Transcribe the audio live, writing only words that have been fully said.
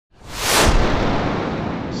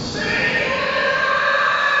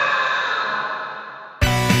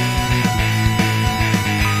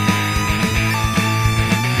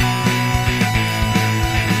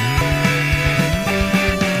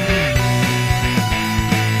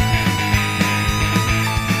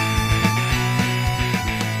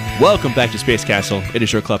Welcome back to Space Castle. It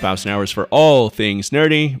is your clubhouse and hours for all things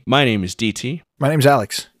nerdy. My name is DT. My name's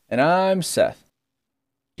Alex. And I'm Seth.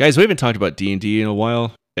 Guys, we haven't talked about D&D in a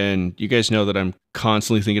while, and you guys know that I'm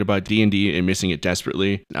constantly thinking about D&D and missing it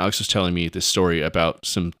desperately. And Alex was telling me this story about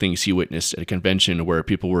some things he witnessed at a convention where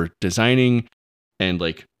people were designing and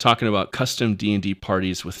like talking about custom D&D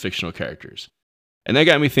parties with fictional characters. And that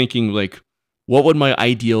got me thinking, like, what would my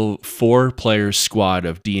ideal 4-player squad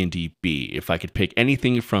of D&D be if I could pick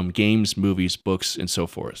anything from games, movies, books, and so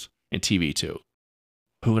forth, and TV too?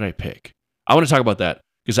 Who would I pick? I want to talk about that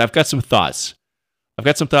because I've got some thoughts. I've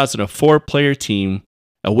got some thoughts on a 4-player team,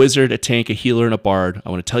 a wizard, a tank, a healer, and a bard.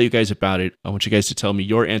 I want to tell you guys about it. I want you guys to tell me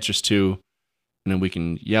your answers too, and then we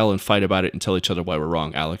can yell and fight about it and tell each other why we're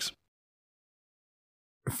wrong. Alex?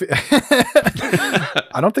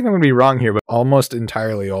 I don't think I'm going to be wrong here, but almost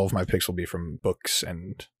entirely all of my picks will be from books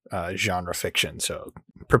and genre fiction. So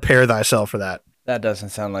prepare thyself for that. That doesn't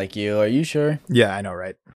sound like you. Are you sure? Yeah, I know,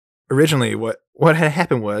 right? Originally, what had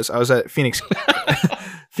happened was I was at Phoenix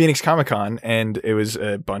Comic-Con, and it was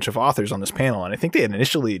a bunch of authors on this panel, and I think they had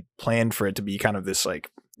initially planned for it to be kind of this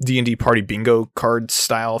like D&D party bingo card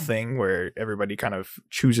style thing where everybody kind of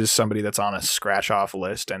chooses somebody that's on a scratch off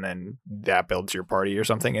list and then that builds your party or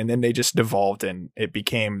something. And then they just devolved and it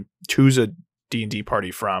became choose a D&D party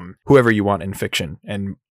from whoever you want in fiction.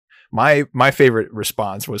 And my favorite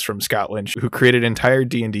response was from Scott Lynch, who created an entire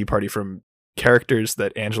D&D party from characters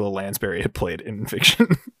that Angela Lansbury had played in fiction.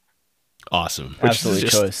 Awesome. Absolutely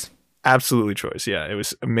choice. Absolutely choice. Yeah, it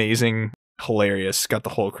was amazing. Hilarious, got the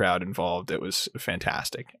whole crowd involved. It was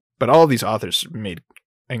fantastic. But all of these authors made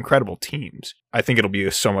incredible teams. I think it'll be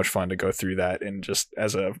so much fun to go through that and just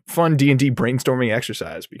as a fun D&D brainstorming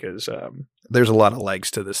exercise because there's a lot of legs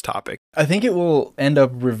to this topic. I think it will end up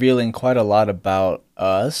revealing quite a lot about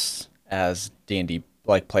us as D&D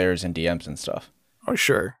like players and DMs and stuff. Oh,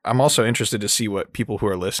 sure. I'm also interested to see what people who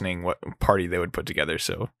are listening, what party they would put together.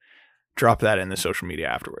 So drop that in the social media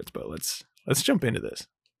afterwards. But let's jump into this.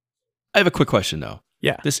 I have a quick question, though.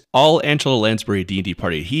 Yeah. This all Angela Lansbury D&D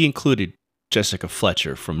party, he included Jessica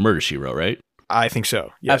Fletcher from Murder, She Wrote, right? I think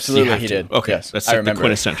so. Yes. Absolutely, he did. Okay, yes, that's like the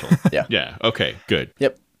quintessential. Yeah. Yeah, okay, good.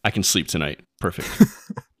 Yep. I can sleep tonight. Perfect.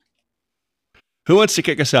 Who wants to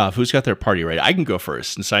kick us off? Who's got their party ready? I can go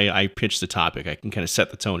first, since I pitched the topic. I can kind of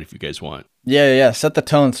set the tone if you guys want. Yeah. Set the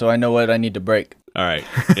tone so I know what I need to break. All right.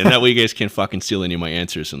 And that way you guys can't fucking steal any of my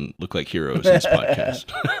answers and look like heroes in this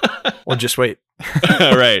podcast. Well, just wait.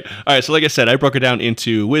 All right. So like I said, I broke it down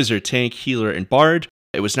into wizard, tank, healer, and bard.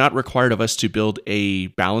 It was not required of us to build a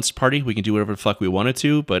balanced party. We can do whatever the fuck we wanted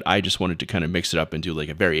to, but I just wanted to kind of mix it up and do like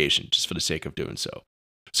a variation just for the sake of doing so.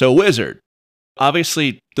 So wizard.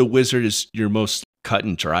 Obviously, the wizard is your most cut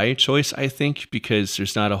and dry choice, I think, because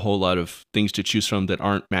there's not a whole lot of things to choose from that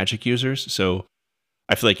aren't magic users. So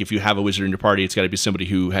I feel like if you have a wizard in your party, it's got to be somebody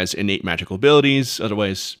who has innate magical abilities.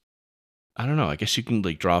 Otherwise, I don't know. I guess you can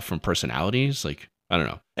like draw from personalities. Like, I don't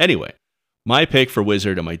know. Anyway, my pick for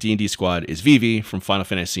wizard on my D&D squad is Vivi from Final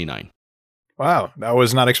Fantasy IX. Wow, I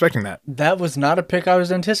was not expecting that. That was not a pick I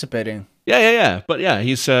was anticipating. Yeah. But yeah,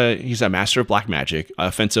 he's a master of black magic,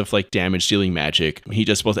 offensive like damage dealing magic. He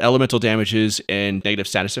does both elemental damages and negative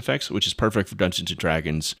status effects, which is perfect for Dungeons and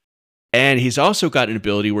Dragons. And he's also got an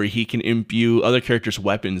ability where he can imbue other characters'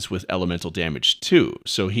 weapons with elemental damage too.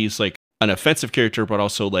 So he's like an offensive character, but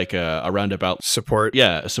also like a roundabout support.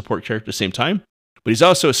 Yeah, a support character at the same time. But he's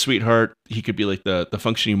also a sweetheart. He could be like the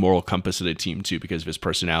functioning moral compass of the team too because of his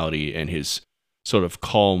personality and his sort of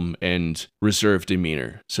calm and reserved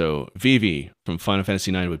demeanor. So Vivi from Final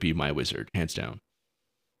Fantasy IX would be my wizard, hands down.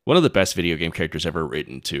 One of the best video game characters ever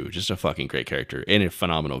written too. Just a fucking great character and a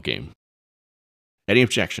phenomenal game. Any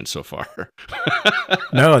objections so far?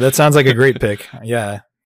 No, that sounds like a great pick. Yeah.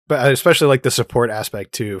 But I especially like the support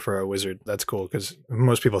aspect too for a wizard. That's cool because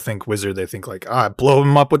most people think wizard, they think like, blow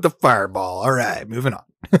him up with the fireball. All right, moving on.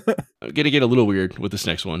 I'm going to get a little weird with this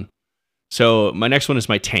next one. So my next one is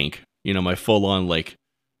my tank, my full on like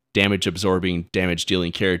damage absorbing, damage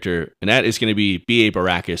dealing character. And that is going to be B.A.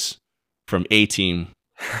 Baracus from A-Team,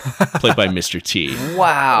 played by Mr. T.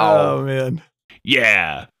 Wow. Oh, man.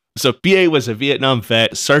 Yeah. So B.A. was a Vietnam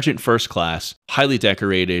vet, sergeant first class, highly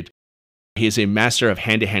decorated. He is a master of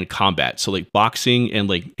hand-to-hand combat. So like boxing and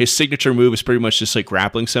like his signature move is pretty much just like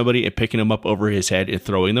grappling somebody and picking them up over his head and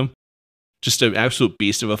throwing them. Just an absolute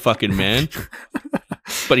beast of a fucking man.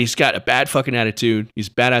 But he's got a bad fucking attitude. He's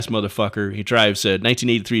a badass motherfucker. He drives a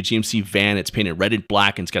 1983 GMC van. It's painted red and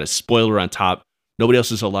black and it's got a spoiler on top. Nobody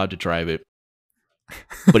else is allowed to drive it.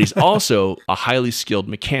 But he's also a highly skilled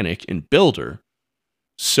mechanic and builder.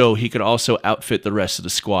 So he could also outfit the rest of the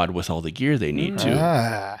squad with all the gear they need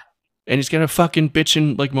to. And he's got a fucking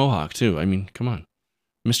bitchin' like mohawk too. I mean, come on.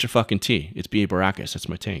 Mr. fucking T. It's B.A. Baracus. That's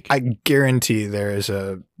my tank. I guarantee there is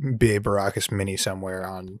a B.A. Baracus mini somewhere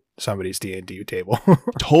on somebody's D&D table.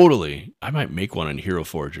 Totally. I might make one on Hero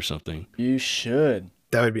Forge or something. You should.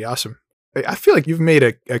 That would be awesome. I feel like you've made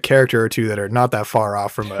a character or two that are not that far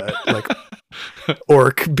off from a like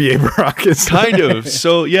orc B.A. Baracus. Kind of.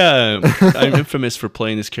 So yeah, I'm infamous for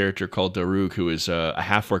playing this character called Daruk, who is a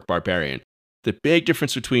half-orc barbarian. The big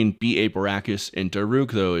difference between B.A. Baracus and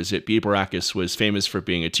Daruk, though, is that B.A. Baracus was famous for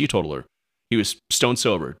being a teetotaler. He was stone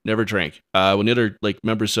sober, never drank. When the other like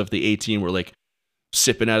members of the A team were like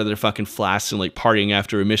sipping out of their fucking flasks and like partying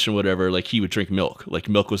after a mission, whatever, like he would drink milk. Like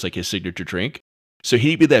milk was like his signature drink. So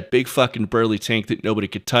he'd be that big fucking burly tank that nobody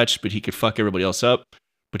could touch, but he could fuck everybody else up.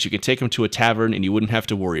 But you could take him to a tavern and you wouldn't have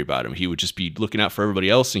to worry about him. He would just be looking out for everybody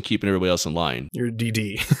else and keeping everybody else in line. Your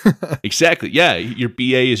DD. Exactly. Yeah. Your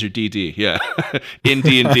BA is your DD. Yeah. In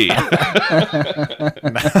D&D.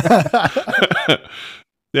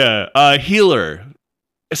 Yeah. Healer.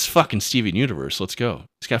 It's fucking Steven Universe. Let's go.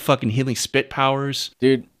 He's got fucking healing spit powers.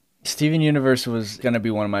 Dude, Steven Universe was going to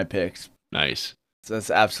be one of my picks. Nice. So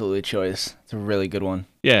that's absolutely a choice. It's a really good one.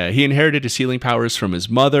 Yeah, he inherited his healing powers from his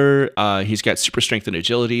mother. He's got super strength and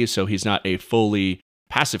agility, so he's not a fully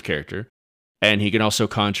passive character. And he can also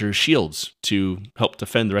conjure shields to help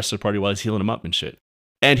defend the rest of the party while he's healing them up and shit.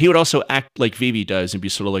 And he would also act like Vivi does and be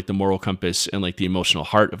sort of like the moral compass and like the emotional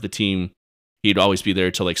heart of the team. He'd always be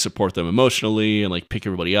there to like support them emotionally and like pick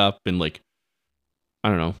everybody up and like, I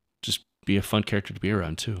don't know, just be a fun character to be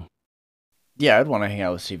around too. Yeah, I'd want to hang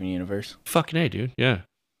out with Steven Universe. Fucking A, dude. Yeah.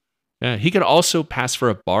 Yeah. He could also pass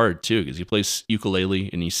for a bard too, because he plays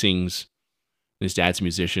ukulele and he sings. And his dad's a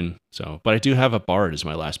musician. So, but I do have a bard as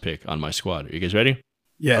my last pick on my squad. Are you guys ready?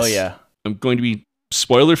 Yes. Oh, yeah. I'm going to be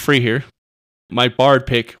spoiler free here. My bard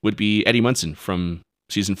pick would be Eddie Munson from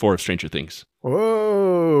season 4 of Stranger Things.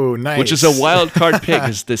 Whoa, nice. Which is a wild card pick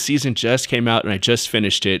because the season just came out and I just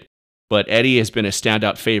finished it. But Eddie has been a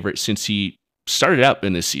standout favorite since he started out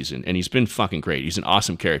in this season, and he's been fucking great. He's an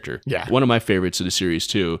awesome character. Yeah. One of my favorites of the series,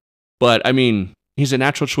 too. But, I mean, he's a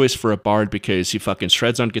natural choice for a bard because he fucking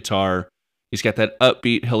shreds on guitar. He's got that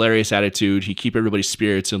upbeat, hilarious attitude. He keeps everybody's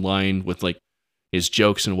spirits in line with, like, his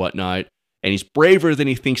jokes and whatnot. And he's braver than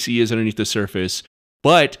he thinks he is underneath the surface.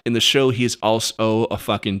 But in the show, he is also a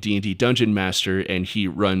fucking D&D dungeon master, and he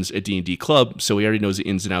runs a D&D club, so he already knows the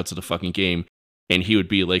ins and outs of the fucking game. And he would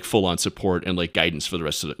be like full on support and like guidance for the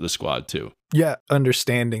rest of the squad too. Yeah,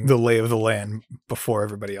 understanding the lay of the land before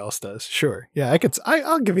everybody else does. Sure. Yeah,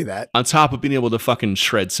 I'll give you that. On top of being able to fucking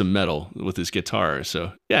shred some metal with his guitar.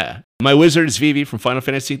 So yeah. My wizard is Vivi from Final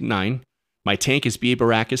Fantasy IX. My tank is B.A.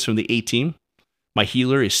 Baracus from the A Team. My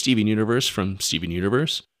healer is Steven Universe from Steven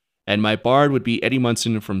Universe. And my bard would be Eddie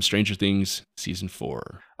Munson from Stranger Things Season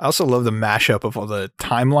 4. I also love the mashup of all the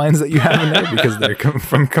timelines that you have in there because they're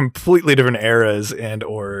from completely different eras and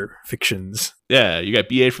or fictions. Yeah, you got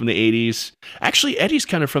BA from the 80s. Actually, Eddie's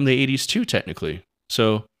kind of from the 80s too, technically.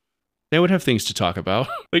 So they would have things to talk about.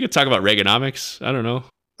 We could talk about Reaganomics. I don't know.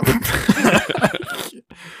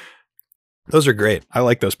 Those are great. I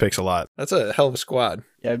like those picks a lot. That's a hell of a squad.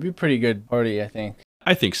 Yeah, it'd be a pretty good party, I think.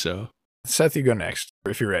 I think so. Seth, you go next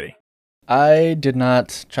if you're ready. I did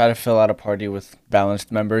not try to fill out a party with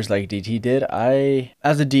balanced members like DT did. I,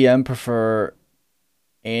 as a DM, prefer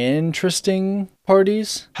interesting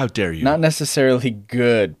parties. How dare you? Not necessarily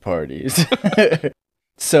good parties.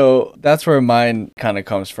 So that's where mine kind of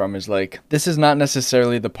comes from, is like, this is not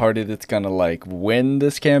necessarily the party that's going to like win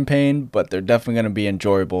this campaign, but they're definitely going to be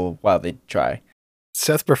enjoyable while they try.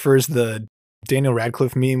 Seth prefers the Daniel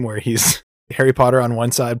Radcliffe meme where he's Harry Potter on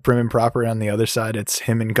one side, prim and proper, and on the other side, it's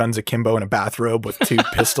him and guns akimbo in a bathrobe with 2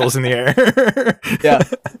 pistols in the air. Yeah.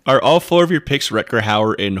 Are all 4 of your picks Rutger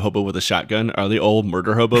Hauer and Hobo with a Shotgun? Are they all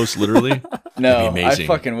murder hobos, literally? No, I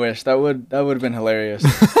fucking wish. That would have been hilarious.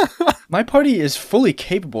 My party is fully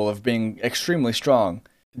capable of being extremely strong.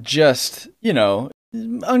 Just,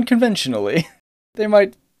 unconventionally. They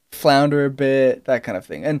might flounder a bit, that kind of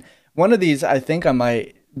thing. And one of these, I think I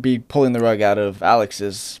might be pulling the rug out of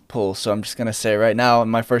Alex's pull, so I'm just going to say right now,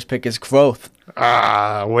 my first pick is Growth.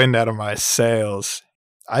 Wind out of my sails.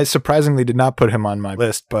 I surprisingly did not put him on my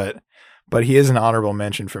list, but he is an honorable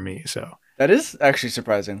mention for me, so. That is actually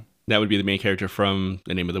surprising. That would be the main character from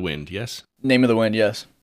The Name of the Wind, yes? Name of the Wind, yes.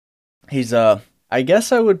 He's, I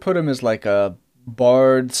guess I would put him as like a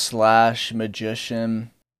bard /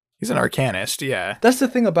 magician. He's an arcanist, yeah. That's the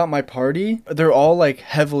thing about my party. They're all like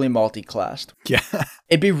heavily multi-classed. Yeah.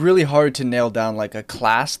 It'd be really hard to nail down like a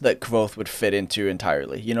class that Growth would fit into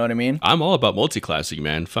entirely. You know what I mean? I'm all about multi-classing,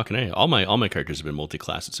 man. Fucking A. All my characters have been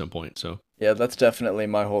multi-class at some point, so. Yeah, that's definitely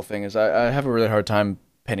my whole thing is I have a really hard time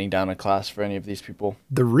pinning down a class for any of these people.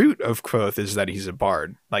 The root of Quoth is that he's a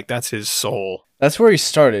bard. Like, that's his soul. That's where he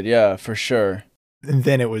started, yeah, for sure. And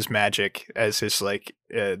then it was magic as his, like,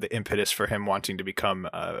 the impetus for him wanting to become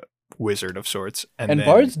a wizard of sorts. And then,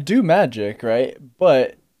 bards do magic, right?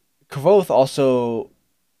 But Kvothe also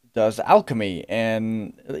does alchemy,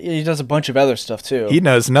 and he does a bunch of other stuff too. he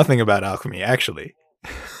knows nothing about alchemy, actually.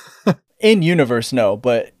 In universe, no,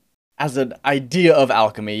 but as an idea of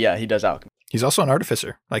alchemy, yeah, he does alchemy. He's also an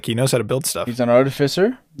artificer. Like, he knows how to build stuff. He's an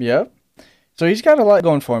artificer, yep. So he's got a lot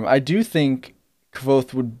going for him. I do think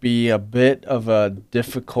Kvothe would be a bit of a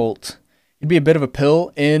difficult... He'd be a bit of a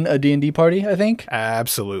pill in a D&D party, I think.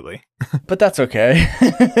 Absolutely. But that's okay.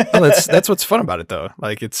 Well, that's what's fun about it, though.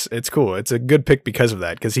 Like, it's cool. It's a good pick because of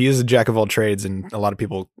that, because he is a jack of all trades, and a lot of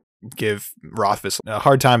people give Rothfuss a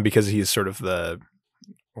hard time because he's sort of the...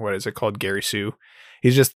 What is it called? Gary Sue.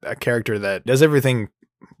 He's just a character that does everything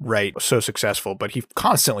right, so successful, but he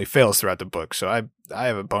constantly fails throughout the book. So I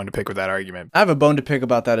have a bone to pick with that argument. I have a bone to pick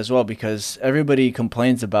about that as well, because everybody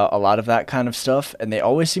complains about a lot of that kind of stuff, and they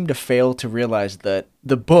always seem to fail to realize that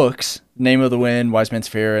the books, Name of the Wind, Wise Man's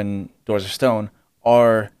Fear, and Doors of Stone,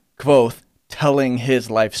 are Kvothe telling his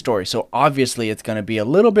life story. So obviously it's going to be a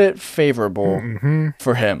little bit favorable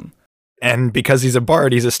for him. And because he's a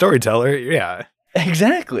bard, he's a storyteller. Yeah.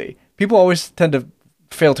 Exactly. People always tend to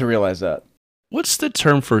fail to realize that. What's the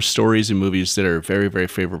term for stories and movies that are very, very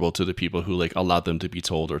favorable to the people who like allowed them to be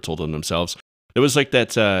told or told them themselves? There was like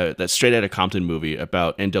that Straight Outta Compton movie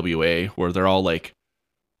about NWA where they're all like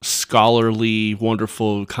scholarly,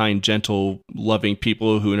 wonderful, kind, gentle, loving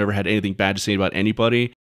people who never had anything bad to say about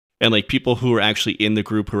anybody. And like people who were actually in the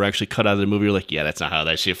group who were actually cut out of the movie are like, yeah, that's not how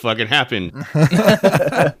that shit fucking happened.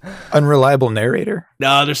 Unreliable narrator?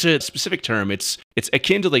 No, there's a specific term. It's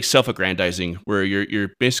akin to like self-aggrandizing, where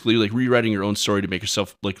you're basically like rewriting your own story to make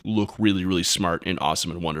yourself like look really, really smart and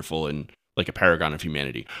awesome and wonderful and like a paragon of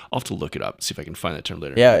humanity. I'll have to look it up, see if I can find that term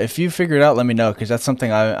later. Yeah, if you figure it out, let me know, because that's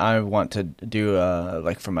something I want to do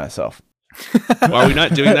like for myself. Are we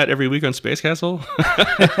not doing that every week on Space Castle?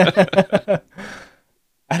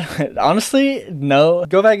 Honestly, no.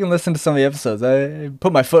 Go back and listen to some of the episodes. I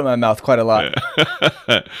put my foot in my mouth quite a lot.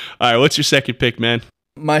 All right, what's your second pick, man?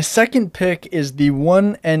 My second pick is the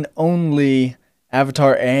one and only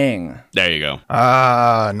Avatar Aang. There you go.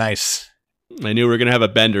 Ah, nice. I knew we were going to have a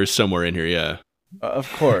bender somewhere in here, yeah. Of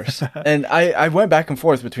course. And I went back and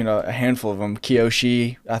forth between a handful of them.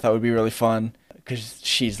 Kyoshi, I thought would be really fun, because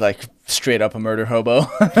she's like straight up a murder hobo.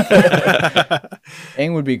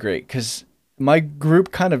 Aang would be great, because my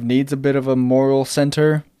group kind of needs a bit of a moral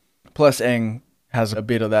center. Plus, Aang has a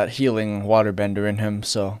bit of that healing waterbender in him,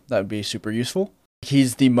 so that would be super useful.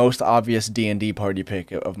 He's the most obvious D&D party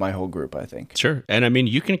pick of my whole group, I think. Sure. And I mean,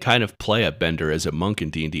 you can kind of play a bender as a monk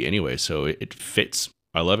in D&D anyway, so it fits.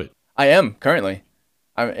 I love it. I am, currently.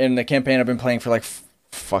 I'm in the campaign I've been playing for like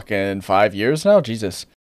fucking 5 years now. Jesus.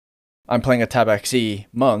 I'm playing a Tabaxi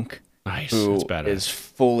monk. Nice. Who That's badass. is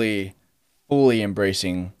fully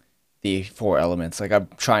embracing the 4 elements. Like, I'm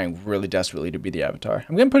trying really desperately to be the Avatar.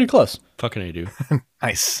 I'm getting pretty close. Fucking I do.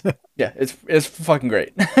 Nice. Yeah, it's fucking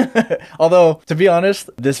great. Although, to be honest,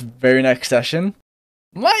 this very next session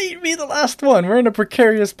might be the last one. We're in a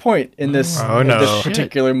precarious point in this, this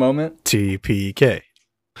particular moment. TPK.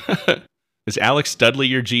 Is Alex Dudley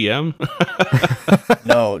your GM?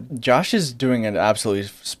 No, Josh is doing an absolutely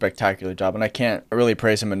spectacular job, and I can't really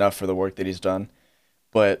praise him enough for the work that he's done.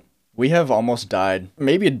 But we have almost died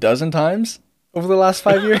maybe a dozen times over the last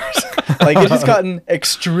 5 years. Like, it has gotten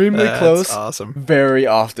extremely close. Awesome. Very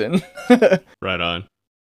often. Right on.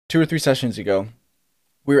 2 or 3 sessions ago,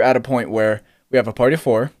 we were at a point where we have a party of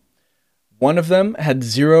 4. One of them had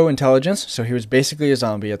 0 intelligence, so he was basically a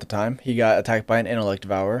zombie at the time. He got attacked by an intellect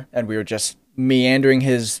devourer, and we were just meandering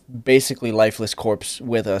his basically lifeless corpse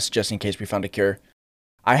with us just in case we found a cure.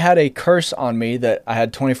 I had a curse on me that I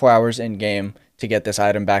had 24 hours in game to get this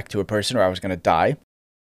item back to a person or I was going to die.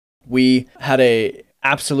 We had a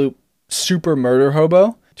absolute super murder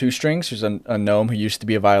hobo, 2 strings, who's a gnome who used to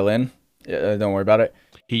be a violin. Don't worry about it.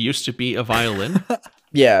 He used to be a violin?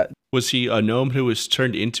 Yeah. Was he a gnome who was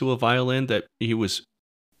turned into a violin that he was...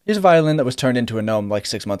 He's a violin that was turned into a gnome like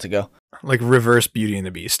 6 months ago. Like reverse Beauty and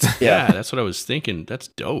the Beast. Yeah, that's what I was thinking. That's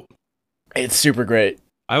dope. It's super great.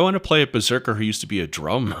 I want to play a berserker who used to be a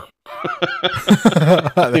drum.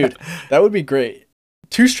 Dude, that would be great.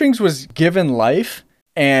 2 strings was given life,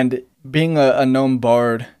 and being a gnome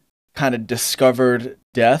bard kind of discovered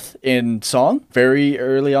death in song very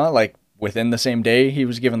early on, like within the same day he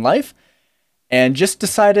was given life, and just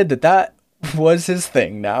decided that was his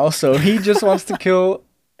thing now. So he just wants to kill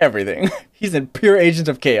everything. He's in pure Agents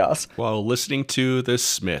of Chaos. While listening to the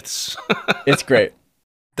Smiths. It's great.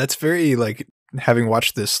 That's very, like, having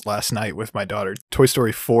watched this last night with my daughter, Toy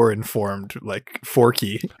Story 4 informed, like,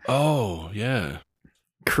 Forky. Oh, yeah.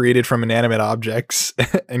 Created from inanimate objects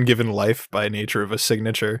and given life by nature of a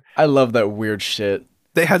signature. I love that weird shit.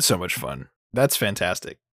 They had so much fun. That's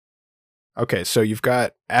fantastic. Okay, so you've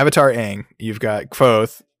got Avatar Aang, you've got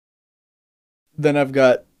Kvothe. Then I've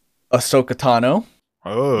got Ahsoka Tano.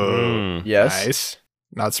 Oh, Yes. nice.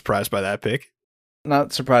 Not surprised by that pick.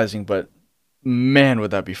 Not surprising, but man,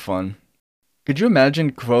 would that be fun. Could you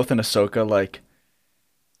imagine Kvothe and Ahsoka, like,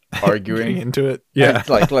 arguing? Getting into it? Yeah.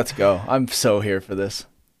 Like, let's go. I'm so here for this.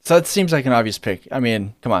 So it seems like an obvious pick. I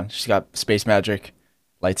mean, come on. She's got space magic,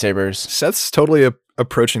 lightsabers. Seth's totally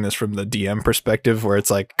approaching this from the DM perspective where it's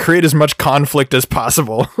like, create as much conflict as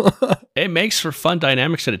possible. It makes for fun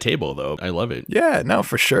dynamics at a table, though. I love it. Yeah, no,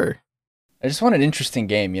 for sure. I just want an interesting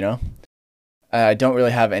game, you know? I don't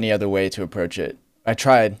really have any other way to approach it. I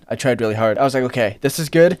tried really hard. I was like, okay, this is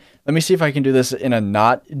good. Let me see if I can do this in a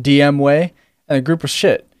not DM way. And the group was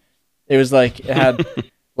shit. It was like, it had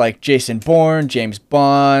like Jason Bourne, James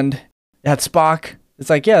Bond. It had Spock. It's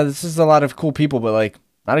like, yeah, this is a lot of cool people, but like,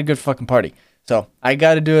 not a good fucking party. So I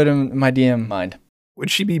got to do it in my DM mind.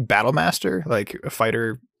 Would she be Battle Master? Like a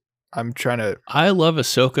fighter? I'm trying to... I love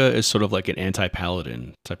Ahsoka as sort of like an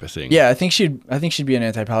anti-paladin type of thing. Yeah, I think she'd be an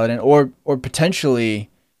anti-paladin or potentially,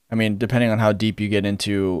 I mean, depending on how deep you get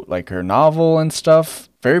into like her novel and stuff,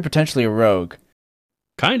 very potentially a rogue.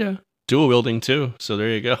 Kinda. Dual wielding too. So there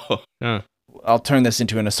you go. Yeah. I'll turn this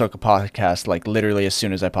into an Ahsoka podcast like literally as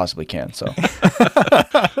soon as I possibly can. So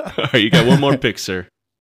All right, you got one more pick, sir.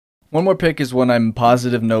 one more pick is one I'm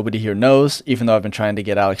positive nobody here knows, even though I've been trying to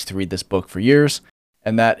get Alex to read this book for years.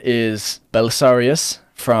 And that is Belisarius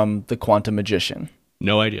from The Quantum Magician.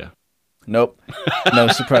 No idea. Nope. No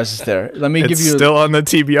surprises there. Let me give you... still on the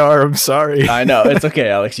TBR, I'm sorry. I know. It's okay,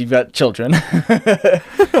 Alex. You've got children.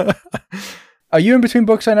 Are you in between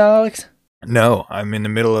books right now, Alex? No, I'm in the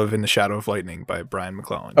middle of In the Shadow of Lightning by Brian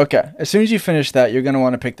McClellan. Okay. As soon as you finish that, you're going to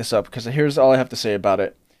want to pick this up because here's all I have to say about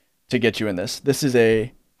it to get you in this. This is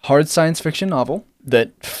a hard science fiction novel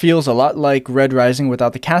that feels a lot like Red Rising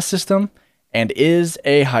without the caste system and is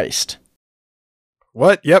a heist.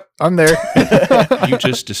 What? Yep, I'm there. You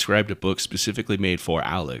just described a book specifically made for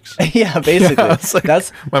Alex. Yeah, basically. Yeah, it's like,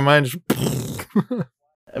 That's my mind just...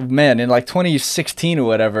 man, in like 2016 or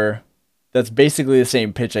whatever, that's basically the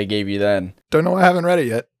same pitch I gave you then. Don't know why I haven't read it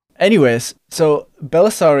yet. Anyways, so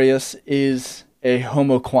Belisarius is a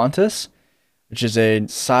Homo Quantus, which is a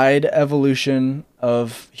side evolution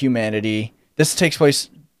of humanity. This takes place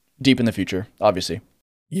deep in the future, obviously.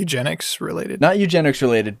 Eugenics related? Not eugenics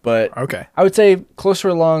related, but Okay. I would say closer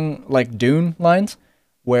along like Dune lines,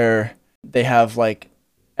 where they have like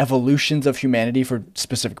evolutions of humanity for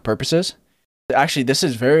specific purposes. Actually, this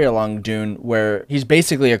is very along Dune, where he's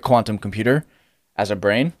basically a quantum computer as a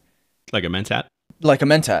brain. Like a mentat? Like a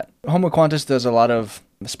mentat. Homo Quantus does a lot of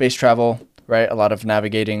space travel, right? A lot of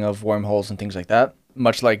navigating of wormholes and things like that,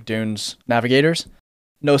 much like Dune's navigators.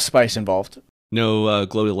 No spice involved. No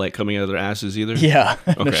glowy light coming out of their asses either? Yeah,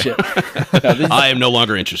 no Okay. shit. No, these- I am no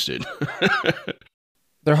longer interested.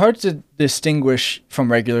 They're hard to distinguish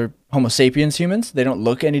from regular Homo sapiens humans. They don't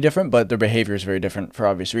look any different, but their behavior is very different for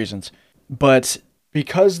obvious reasons. But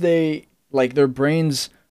because they, like their brains,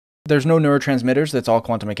 there's no neurotransmitters, that's all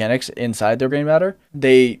quantum mechanics inside their brain matter.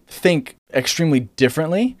 They think extremely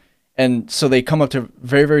differently. And so they come up to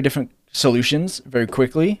very, very different solutions very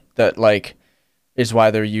quickly that like is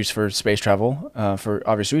why they're used for space travel for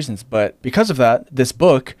obvious reasons. But because of that, this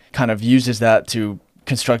book kind of uses that to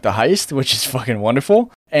construct a heist, which is fucking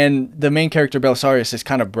wonderful. And the main character, Belisarius, is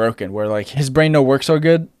kind of broken, where like his brain no work so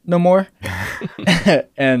good no more.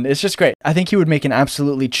 And it's just great. I think he would make an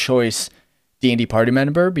absolutely choice D&D party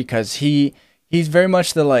member because he's very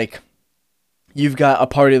much the like, you've got a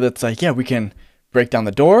party that's like, yeah, we can break down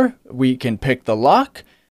the door, we can pick the lock,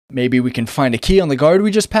 maybe we can find a key on the guard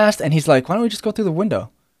we just passed. And he's like, why don't we just go through the window?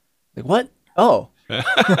 Like, what? Oh.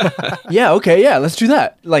 Yeah, okay, yeah, let's do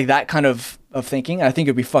that. Like that kind of thinking. I think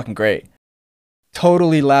it'd be fucking great.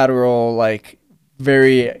 Totally lateral, like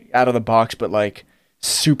very out of the box, but like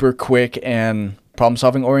super quick and problem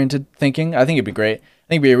solving oriented thinking. I think it'd be great. I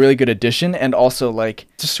think it'd be a really good addition. And also like,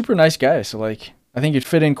 it's a super nice guy. So like, I think it'd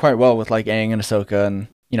fit in quite well with like Aang and Ahsoka and,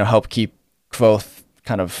 you know, help keep Kvothe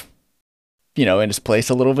kind of, you know, in his place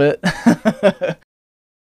a little bit.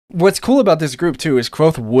 What's cool about this group too is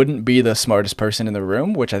Kvothe wouldn't be the smartest person in the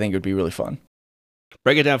room, which I think would be really fun.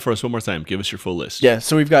 Break it down for us one more time. Give us your full list. Yeah,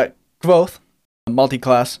 so we've got Kvothe,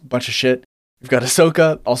 multi-class, bunch of shit. We've got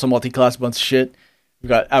Ahsoka, also multi-class, bunch of shit. We've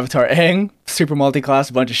got Avatar Aang, super multi-class,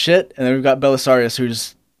 a bunch of shit, and then we've got Belisarius,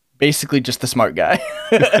 who's basically just the smart guy.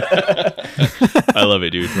 I love it,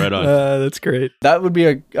 dude. Right on. That's great. That would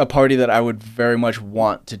be a party that I would very much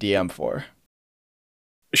want to DM for.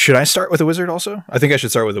 Should I start with a wizard also? I think I should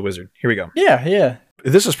start with a wizard. Here we go. Yeah.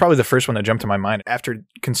 This is probably the first one that jumped to my mind after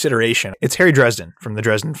consideration. It's Harry Dresden from the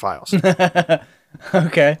Dresden Files.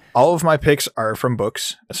 Okay. All of my picks are from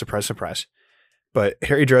books. A surprise, surprise. But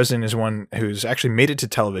Harry Dresden is one who's actually made it to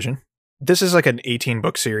television. This is like an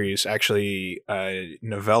 18-book series. Actually, a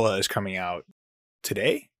novella is coming out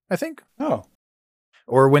today, I think. Oh.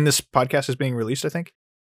 Or when this podcast is being released, I think.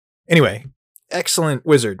 Anyway, excellent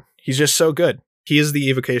wizard. He's just so good. He is the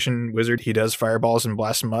evocation wizard. He does fireballs and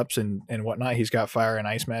blast them ups and whatnot. He's got fire and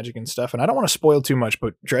ice magic and stuff. And I don't want to spoil too much,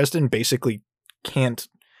 but Dresden basically can't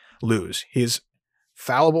lose. He's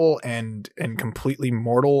fallible and completely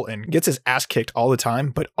mortal and gets his ass kicked all the time,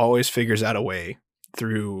 but always figures out a way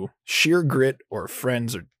through sheer grit or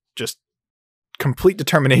friends or just complete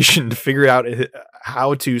determination to figure out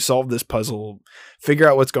how to solve this puzzle, figure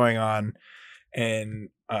out what's going on, and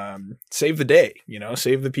save the day,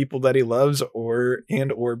 save the people that he loves or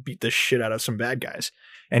beat the shit out of some bad guys.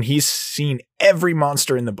 And he's seen every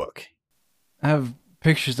monster in the book. I have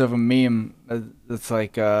pictures of a meme that's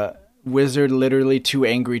like wizard literally too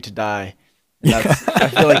angry to die. I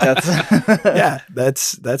feel like that's yeah,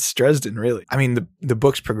 that's Dresden, really. I mean, the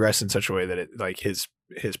books progress in such a way that it like his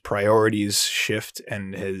priorities shift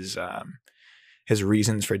and his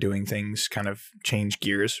reasons for doing things kind of change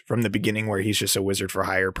gears from the beginning, where he's just a wizard for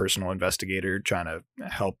hire, personal investigator trying to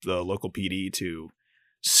help the local PD to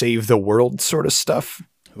save the world sort of stuff.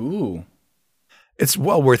 Ooh. It's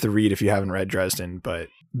well worth a read if you haven't read Dresden, but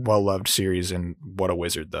well-loved series, and what a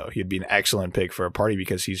wizard, though. He'd be an excellent pick for a party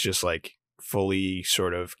because he's just like fully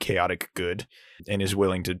sort of chaotic good and is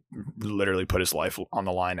willing to literally put his life on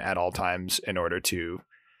the line at all times in order to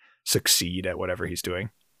succeed at whatever he's doing.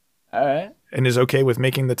 All right. And is okay with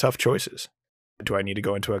making the tough choices. Do I need to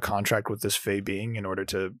go into a contract with this Fey being in order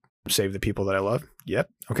to save the people that I love? Yep.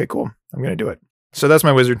 Okay, cool. I'm going to do it. So that's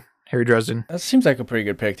my wizard, Harry Dresden. That seems like a pretty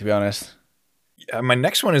good pick, to be honest. My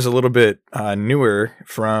next one is a little bit newer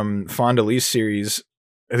from Fond du Lis series,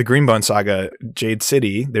 the Greenbone Saga, Jade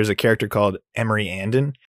City. There's a character called Emery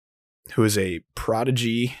Andon, who is a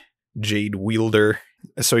prodigy jade wielder.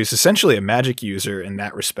 So he's essentially a magic user in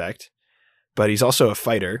that respect, but he's also a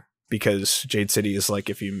fighter, because Jade City is like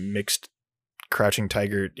if you mixed Crouching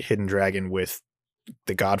Tiger, Hidden Dragon with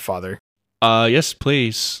The Godfather. Yes,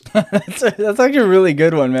 please. That's actually a really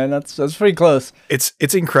good one, man. That's pretty close.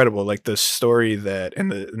 It's incredible. Like the story that in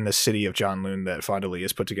the city of John Loon that Fond du Lis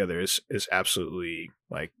has put together is absolutely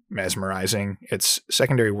like mesmerizing. It's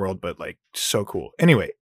secondary world, but like so cool.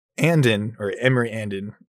 Anyway, Andon, or Emery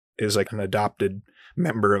Andon, is like an adopted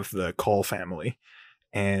member of the Call family.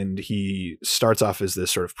 And he starts off as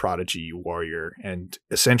this sort of prodigy warrior and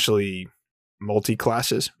essentially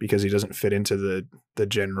multi-classes because he doesn't fit into the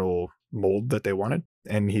general mold that they wanted.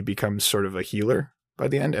 And he becomes sort of a healer by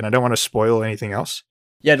the end. And I don't want to spoil anything else.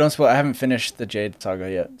 Yeah, don't spoil. I haven't finished the Jade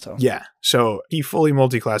Saga yet. So yeah. So he fully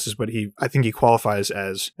multi-classes, but I think he qualifies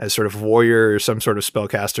as sort of warrior or some sort of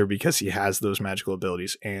spellcaster because he has those magical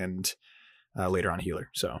abilities, and later on healer.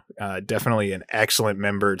 So definitely an excellent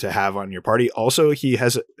member to have on your party. Also, he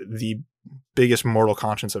has the biggest mortal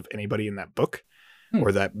conscience of anybody in that book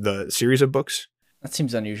or the series of books. That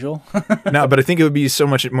seems unusual. No, but I think it would be so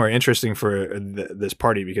much more interesting for this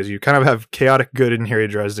party because you kind of have chaotic good in Harry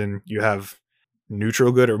Dresden. You have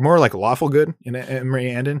neutral good, or more like lawful good in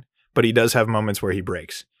Emery Andon, but he does have moments where he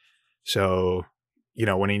breaks. So,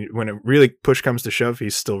 when it really push comes to shove,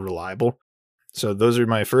 he's still reliable. So those are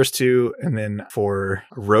my first two. And then for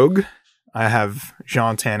Rogue, I have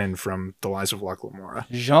Jean Tannen from The Lies of Locke Lamora.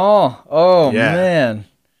 Jean. Oh, yeah. Man.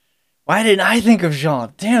 Why didn't I think of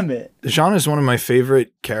Jean? Damn it. Jean is one of my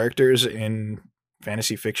favorite characters in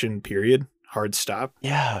fantasy fiction, period. Hard stop.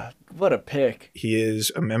 Yeah. What a pick. He is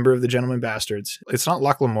a member of the Gentlemen Bastards. It's not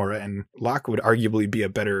Locke Lamora, and Locke would arguably be a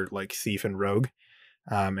better like thief and rogue,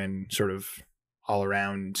 and sort of all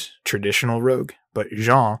around traditional rogue. But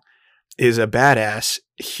Jean is a badass,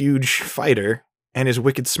 huge fighter, and is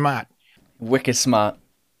wicked smart. Wicked smart.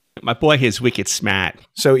 My boy is wicked smart.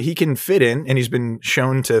 So he can fit in, and he's been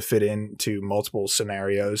shown to fit into multiple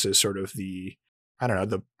scenarios as sort of the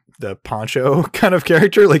Poncho kind of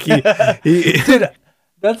character. Like he Dude,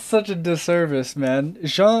 that's such a disservice, man.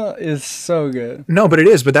 Jean is so good. No, but it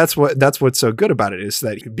is. But that's what's so good about it, is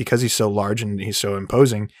that because he's so large and he's so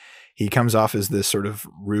imposing, he comes off as this sort of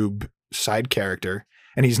rube side character.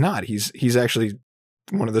 And he's not. He's actually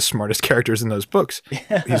one of the smartest characters in those books.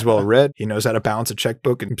 He's well read. He knows how to balance a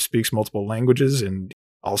checkbook and speaks multiple languages. And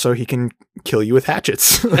also he can kill you with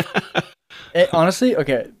hatchets. Honestly,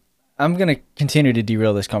 okay, I'm going to continue to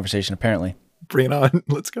derail this conversation, apparently. Bring it on.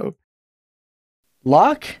 Let's go.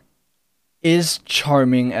 Locke is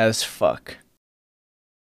charming as fuck.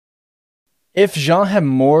 If Jean had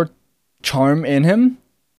more charm in him,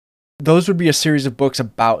 those would be a series of books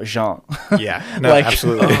about Jean. Yeah, no,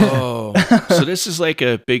 absolutely. Oh, so this is like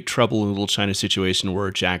a Big Trouble in Little China situation where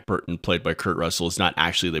Jack Burton, played by Kurt Russell, is not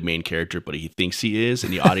actually the main character, but he thinks he is,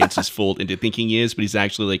 and the audience is fooled into thinking he is, but he's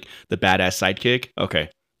actually like the badass sidekick. Okay,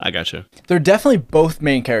 I gotcha. They're definitely both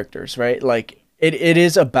main characters, right? Like, it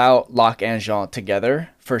is about Locke and Jean together,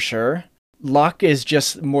 for sure. Locke is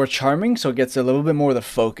just more charming, so it gets a little bit more of the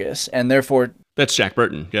focus, and therefore... That's Jack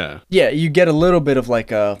Burton, yeah. Yeah, you get a little bit of like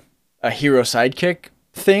a hero sidekick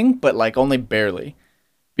thing, but like only barely.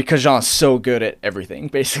 Because Jean's so good at everything,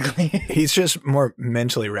 basically. He's just more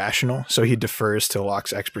mentally rational, so he defers to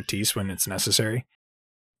Locke's expertise when it's necessary.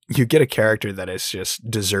 You get a character that is just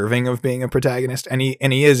deserving of being a protagonist, and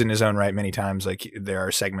he is in his own right many times. Like, there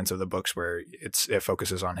are segments of the books where it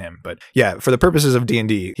focuses on him. But yeah, for the purposes of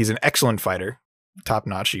D&D, he's an excellent fighter, top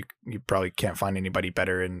notch. You probably can't find anybody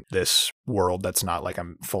better in this world that's not like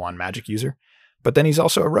a full-on magic user. But then he's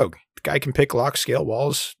also a rogue. The guy can pick locks, scale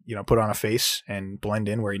walls, put on a face and blend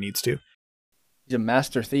in where he needs to. He's a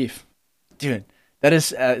master thief. Dude,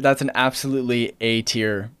 that's an absolutely A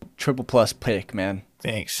tier triple plus pick, man.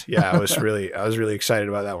 Thanks. Yeah, I was really excited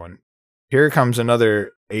about that one. Here comes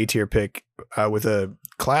another A tier pick with a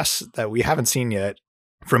class that we haven't seen yet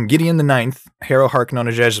from Gideon the Ninth, Harrow Hark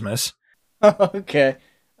Nonagesimus. Okay,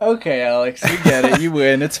 Alex, you get it. You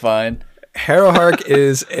win. It's fine. Harrow Hark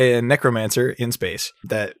is a necromancer in space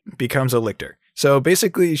that becomes a lictor. So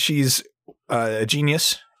basically, she's a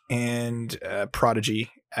genius and a prodigy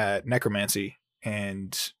at necromancy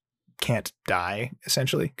and can't die,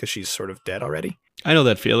 essentially, because she's sort of dead already. I know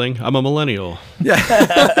that feeling. I'm a millennial.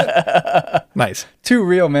 Yeah. Nice. Too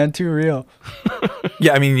real, man. Too real.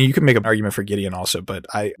 Yeah, I mean, you could make an argument for Gideon also, but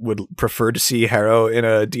I would prefer to see Harrow in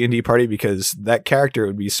a D&D party because that character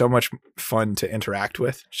would be so much fun to interact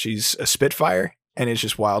with. She's a Spitfire and is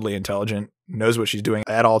just wildly intelligent, knows what she's doing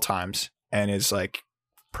at all times, and is like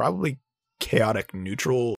probably chaotic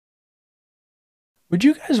neutral. Would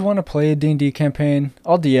you guys want to play a D&D campaign?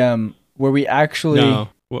 I'll DM where we actually... No.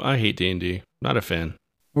 Well, I hate D&D. Not a fan.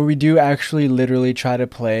 Where we do actually literally try to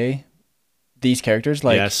play these characters?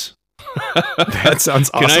 Like, yes. That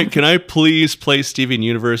sounds awesome. Can I please play Steven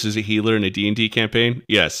Universe as a healer in a D&D campaign?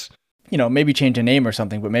 Yes. Maybe change a name or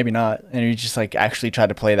something, but maybe not. And you just like actually try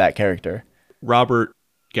to play that character. Robert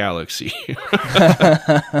Galaxy.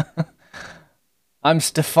 I'm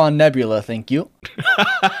Stefan Nebula, thank you.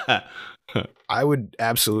 I would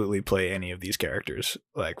absolutely play any of these characters,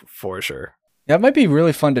 like, for sure. That might be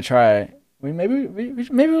really fun to try. Maybe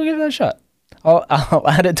we'll give that a shot. I'll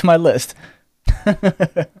add it to my list.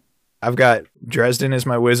 I've got Dresden as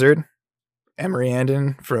my wizard, Emery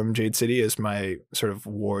Andon from Jade City as my sort of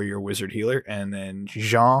warrior wizard healer, and then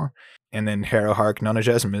Jean, and then Harrow Hark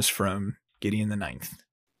Nonagesimus from Gideon the Ninth.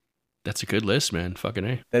 That's a good list, man. Fucking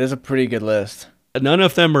A. That is a pretty good list. None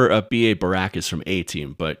of them are B.A. Baracus from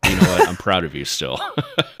A-Team, but you know what? I'm proud of you still.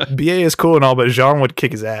 B.A. is cool and all, but Jean would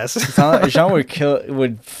kick his ass. Jean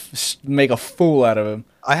would make a fool out of him.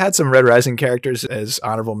 I had some Red Rising characters as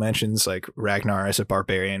honorable mentions, like Ragnar as a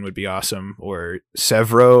barbarian would be awesome, or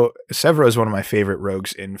Severo. Severo is one of my favorite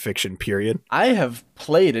rogues in fiction, period. I have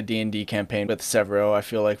played a D&D campaign with Severo, I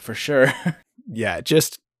feel like, for sure. Yeah,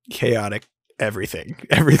 just chaotic everything.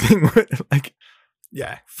 Everything like...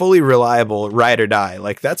 Yeah, fully reliable, ride or die.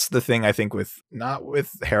 Like, that's the thing I think not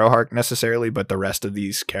with Harrow Hark necessarily, but the rest of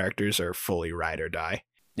these characters are fully ride or die.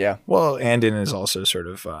 Yeah. Well, Andon is also sort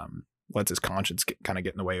of lets his conscience kind of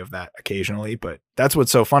get in the way of that occasionally, but that's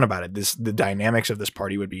what's so fun about it. The dynamics of this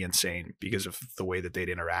party would be insane because of the way that they'd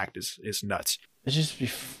interact is nuts. It'd just be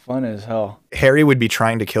fun as hell. Harry would be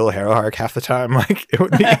trying to kill Harrow Hark half the time. Like, it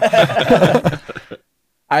would be...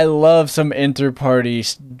 I love some inter-party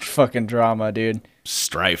fucking drama, dude.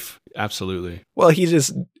 Strife. Absolutely. Well, he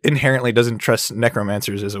just inherently doesn't trust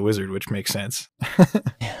necromancers as a wizard, which makes sense.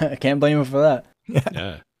 I can't blame him for that.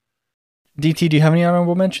 Yeah. DT, do you have any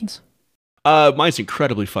honorable mentions? Mine's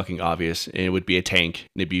incredibly fucking obvious, and it would be a tank,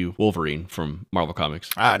 and it'd be Wolverine from Marvel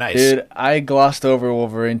Comics. Ah, nice. Dude, I glossed over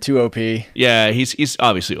Wolverine, too OP. Yeah, he's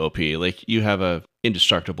obviously OP. Like, you have a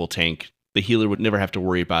indestructible tank. The healer would never have to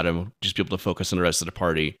worry about him, just be able to focus on the rest of the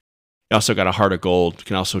party. You also got a heart of gold,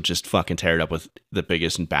 can also just fucking tear it up with the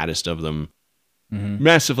biggest and baddest of them. Mm-hmm.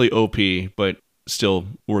 Massively OP, but still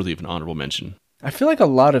worthy of an honorable mention. I feel like a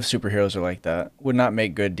lot of superheroes are like that. Would not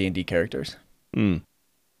make good D&D characters.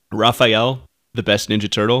 Raphael, the best Ninja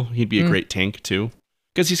Turtle, he'd be a great tank too.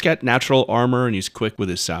 Because he's got natural armor and he's quick with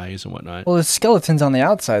his size and whatnot. Well, his skeleton's on the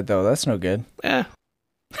outside, though. That's no good.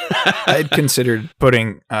 I'd considered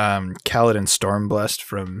putting Kaladin Stormblessed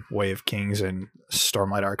from Way of Kings and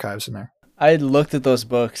Stormlight Archives in there. I looked at those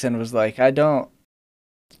books and was like, Kaladin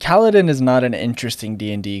is not an interesting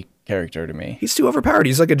D&D character to me. He's too overpowered.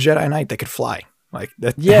 He's like a Jedi Knight that could fly. Like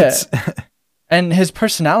that. Yeah. That's And his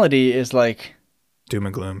personality is like... doom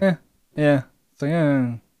and gloom. Yeah. It's like,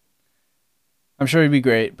 I'm sure he'd be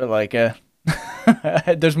great, but like,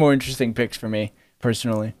 there's more interesting picks for me,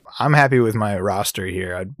 personally. I'm happy with my roster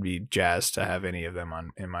here. I'd be jazzed to have any of them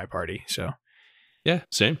in my party. So, yeah,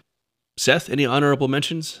 same. Seth, any honorable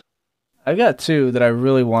mentions? I've got 2 that I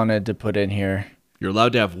really wanted to put in here. You're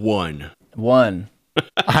allowed to have 1. 1.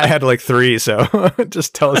 I had like 3, so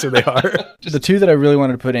just tell us who they are. The 2 that I really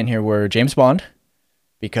wanted to put in here were James Bond,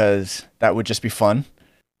 because that would just be fun,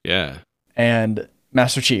 Yeah. and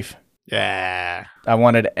Master Chief. Yeah. I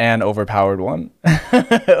wanted an overpowered one.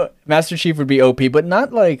 Master Chief would be OP, but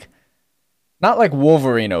not like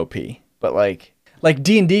Wolverine OP, but like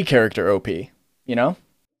D&D character OP, you know?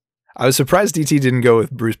 I was surprised DT didn't go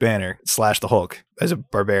with Bruce Banner / the Hulk as a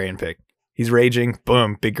barbarian pick. He's raging,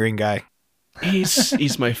 boom, big green guy.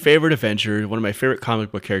 He's my favorite Avenger, one of my favorite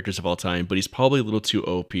comic book characters of all time, but he's probably a little too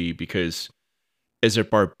OP because as a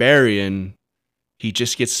barbarian, he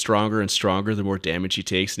just gets stronger and stronger the more damage he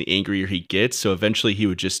takes and the angrier he gets. So eventually he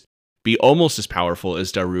would just be almost as powerful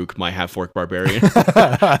as Daruk, my half-orc barbarian. With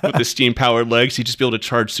the steam-powered legs, he'd just be able to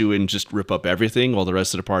charge through and just rip up everything while the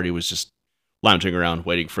rest of the party was just lounging around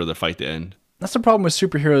waiting for the fight to end. That's the problem with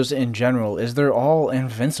superheroes in general, is they're all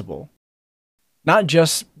invincible. Not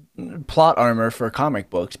just plot armor for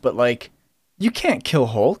comic books, but like, you can't kill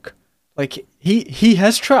Hulk. Like, he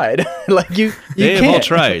has tried. Like, you They have can't. all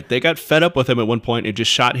tried. They got fed up with him at one point and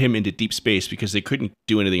just shot him into deep space because they couldn't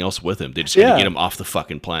do anything else with him. They just had to get him off the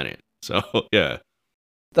fucking planet. So, yeah.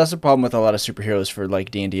 That's the problem with a lot of superheroes for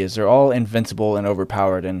like D&D, is they're all invincible and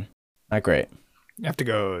overpowered and not great. You have to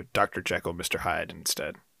go Dr. Jekyll, Mr. Hyde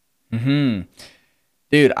instead.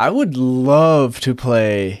 Dude, I would love to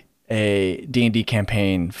play a D&D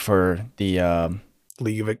campaign for the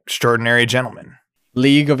League of Extraordinary Gentlemen.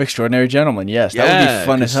 League of Extraordinary Gentlemen. Yes, that would be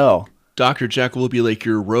fun as hell. Dr. Jekyll will be like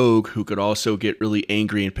your rogue who could also get really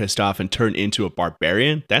angry and pissed off and turn into a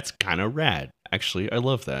barbarian. That's kind of rad. Actually, I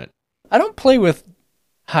love that. I don't play with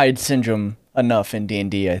Hyde syndrome enough in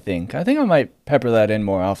D&D, I think. I might pepper that in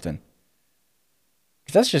more often.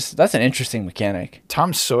 'Cause that's an interesting mechanic.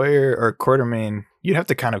 Tom Sawyer or Quatermain, you'd have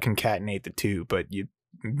to kind of concatenate the two, but you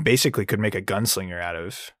basically could make a gunslinger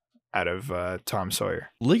out of Tom Sawyer.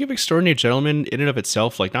 League of Extraordinary Gentlemen, in and of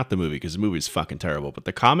itself, like not the movie, because the movie is fucking terrible, but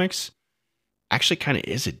the comics actually kind of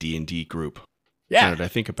is a D&D group. Yeah. Now that I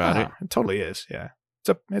think about it. It totally is, yeah.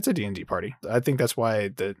 It's a D&D party. I think that's why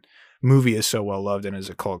the movie is so well loved and is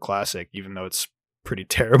a cult classic, even though it's pretty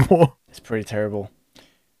terrible. It's pretty terrible.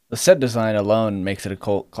 The set design alone makes it a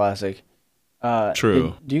cult classic.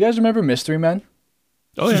 True. Do you guys remember Mystery Men?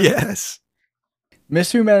 Oh, yeah. Yes.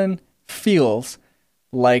 Mystery Men feels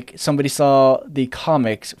like somebody saw the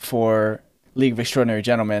comics for League of Extraordinary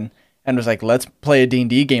Gentlemen and was like, let's play a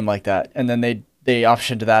D&D game like that. And then they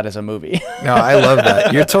optioned that as a movie. No, I love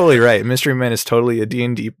that. You're totally right. Mystery Men is totally a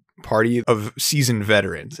D&D party of seasoned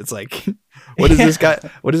veterans. It's like, what is this guy?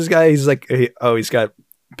 What is this guy? He's like, he's got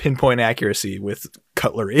pinpoint accuracy with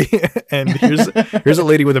cutlery. And here's a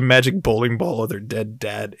lady with a magic bowling ball with her dead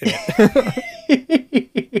dad in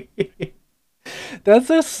it.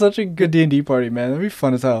 That's such a good D&D party, man. That'd be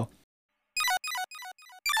fun as hell.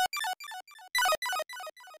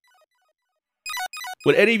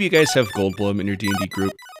 Would any of you guys have Goldblum in your D&D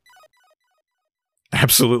group?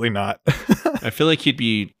 Absolutely not. I feel like he'd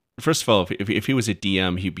be, first of all, if he was a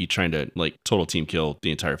DM, he'd be trying to like total team kill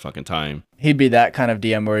the entire fucking time. He'd be that kind of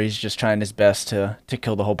DM where he's just trying his best to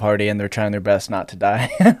kill the whole party and they're trying their best not to die.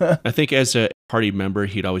 I think as a party member,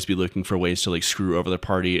 he'd always be looking for ways to like screw over the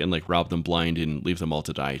party and like rob them blind and leave them all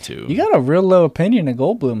to die too. You got a real low opinion of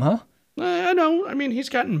Goldblum, huh? I know. I mean, he's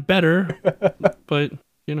gotten better, but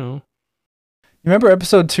you know. You remember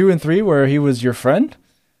episode 2 and 3 where he was your friend?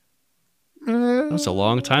 That was a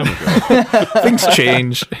long time ago. Things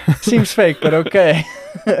change. Seems fake, but okay.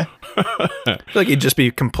 I feel like he'd just be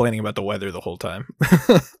complaining about the weather the whole time.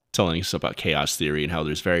 Telling us about chaos theory and how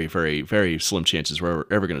there's very, very, very slim chances we're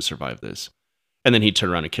ever going to survive this. And then he'd turn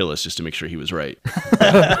around and kill us just to make sure he was right.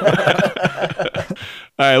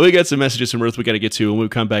 All right, we got some messages from Earth we got to get to. When we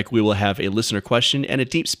come back, we will have a listener question and a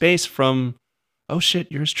deep space from, oh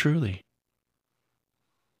shit, yours truly.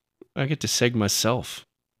 I get to seg myself.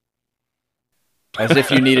 As if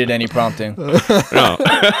you needed any prompting. No.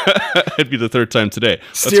 It'd be the third time today.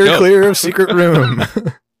 Steer clear of secret room.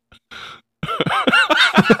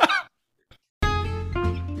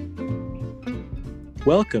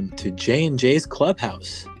 Welcome to J&J's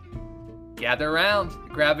Clubhouse. Gather around,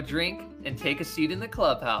 grab a drink, and take a seat in the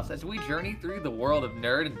clubhouse as we journey through the world of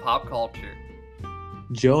nerd and pop culture.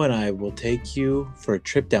 Joe and I will take you for a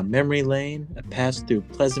trip down memory lane, a pass through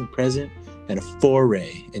pleasant present, and a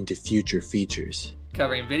foray into future features.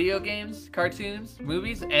 Covering video games, cartoons,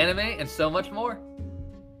 movies, anime, and so much more.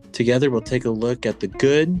 Together we'll take a look at the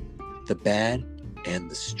good, the bad,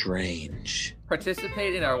 and the strange.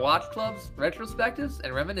 Participate in our watch clubs, retrospectives,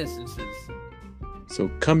 and reminiscences.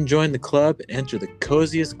 So come join the club and enter the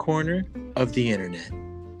coziest corner of the internet.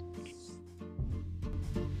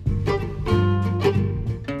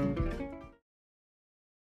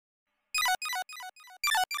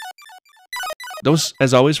 Those,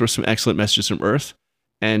 as always, were some excellent messages from Earth.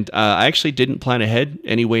 And I actually didn't plan ahead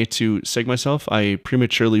any way to seg myself. I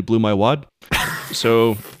prematurely blew my wad.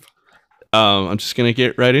 So I'm just going to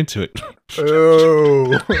get right into it.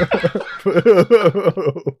 Oh.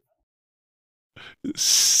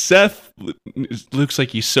 Seth looks like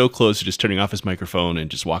he's so close to just turning off his microphone and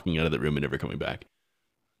just walking out of the room and never coming back.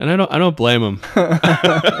 And I don't blame him.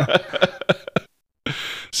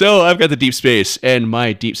 So I've got the deep space and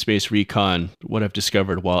my deep space recon, what I've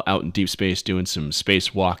discovered while out in deep space doing some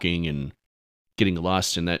space walking and getting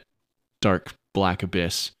lost in that dark black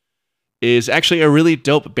abyss, is actually a really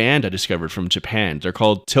dope band I discovered from Japan. They're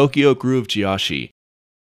called Tokyo Groove Jiyoshi.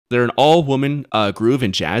 They're an all-woman groove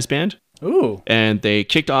and jazz band. Ooh. And they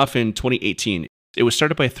kicked off in 2018. It was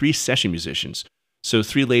started by 3 session musicians. So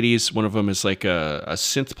 3 ladies, one of them is like a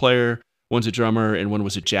synth player, one's a drummer, and one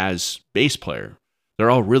was a jazz bass player. They're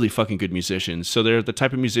all really fucking good musicians. So they're the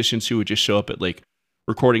type of musicians who would just show up at like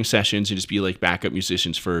recording sessions and just be like backup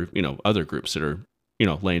musicians for, other groups that are,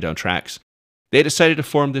 laying down tracks. They decided to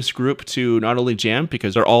form this group to not only jam,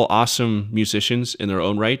 because they're all awesome musicians in their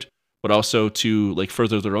own right, but also to like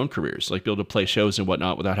further their own careers, like be able to play shows and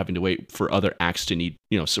whatnot without having to wait for other acts to need,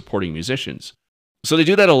 supporting musicians. So they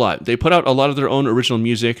do that a lot. They put out a lot of their own original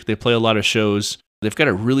music. They play a lot of shows. They've got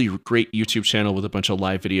a really great YouTube channel with a bunch of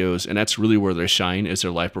live videos, and that's really where they shine, is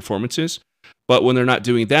their live performances. But when they're not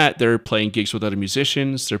doing that, they're playing gigs with other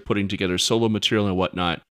musicians, they're putting together solo material and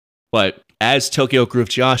whatnot. But as Tokyo Groove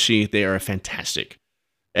Jiyoshi, they are fantastic.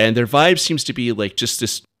 And their vibe seems to be like just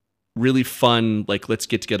this really fun, like, let's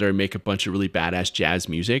get together and make a bunch of really badass jazz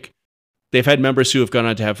music. They've had members who have gone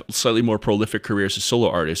on to have slightly more prolific careers as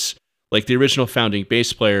solo artists. Like the original founding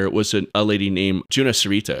bass player was a lady named Juna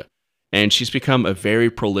Sarita. And she's become a very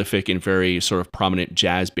prolific and very sort of prominent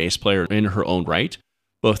jazz bass player in her own right,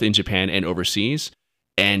 both in Japan and overseas.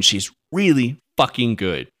 And she's really fucking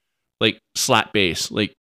good. Like slap bass,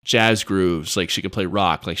 like jazz grooves, like she can play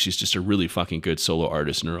rock. Like she's just a really fucking good solo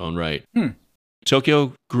artist in her own right.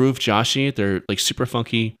 Tokyo Groove Jiyoshi, they're like super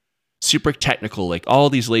funky, super technical. Like all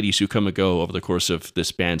these ladies who come and go over the course of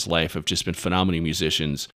this band's life have just been phenomenal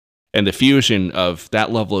musicians. And the fusion of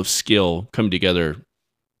that level of skill coming together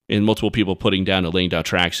and multiple people putting down and laying down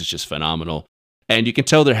tracks is just phenomenal. And you can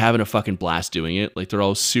tell they're having a fucking blast doing it. Like they're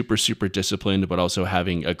all super, super disciplined, but also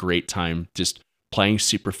having a great time just playing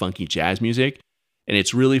super funky jazz music. And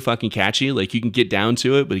it's really fucking catchy. Like you can get down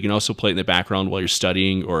to it, but you can also play it in the background while you're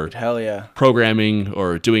studying or Hell yeah. programming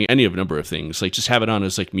or doing any of a number of things. Like just have it on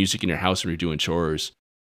as like music in your house when you're doing chores.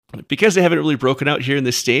 Because they haven't really broken out here in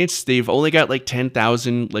the States, they've only got like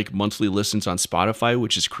 10,000 like monthly listens on Spotify,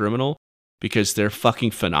 which is criminal because they're fucking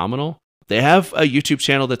phenomenal. They have a YouTube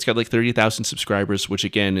channel that's got like 30,000 subscribers, which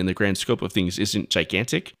again, in the grand scope of things, isn't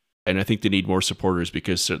gigantic. And I think they need more supporters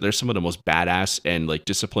because they're some of the most badass and like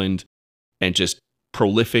disciplined and just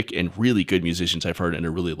prolific and really good musicians I've heard in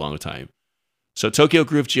a really long time. So Tokyo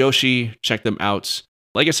Groove Jiyoshi, check them out.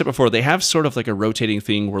 Like I said before, they have sort of like a rotating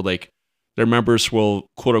thing where like their members will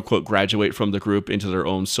quote unquote graduate from the group into their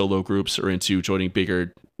own solo groups or into joining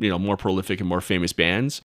bigger, more prolific and more famous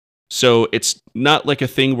bands. So it's not like a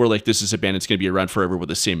thing where like this is a band that's going to be around forever with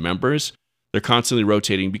the same members. They're constantly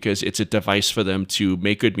rotating because it's a device for them to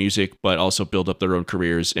make good music, but also build up their own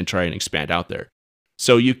careers and try and expand out there.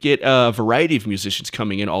 So you get a variety of musicians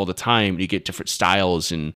coming in all the time. You get different styles,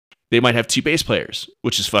 and they might have 2 bass players,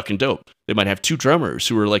 which is fucking dope. They might have 2 drummers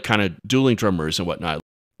who are like kind of dueling drummers and whatnot.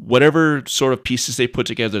 Whatever sort of pieces they put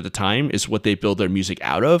together at the time is what they build their music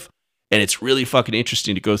out of. And it's really fucking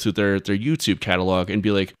interesting to go through their YouTube catalog and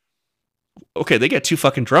be like, okay, they got 2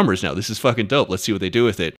 fucking drummers now. This is fucking dope. Let's see what they do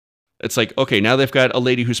with it. It's like, okay, now they've got a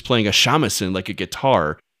lady who's playing a shamisen, like a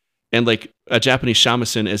guitar, And like a Japanese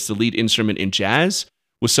shamisen as the lead instrument in jazz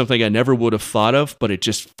was something I never would have thought of, but it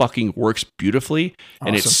just fucking works beautifully. Awesome.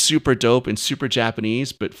 And it's super dope and super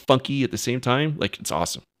Japanese, but funky at the same time. Like, it's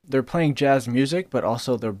awesome. They're playing jazz music, but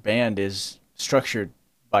also their band is structured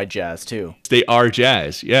by jazz too. They are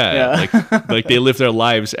jazz. Yeah. Like they live their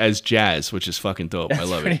lives as jazz, which is fucking dope. That's I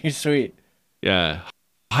love pretty it. sweet. Yeah.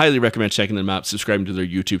 Highly recommend checking them out, subscribing to their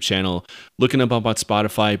YouTube channel, looking them up on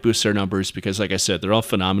Spotify, boost their numbers, because like I said, they're all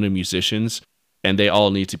phenomenal musicians and they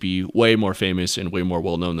all need to be way more famous and way more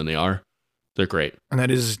well-known than they are. They're great. And that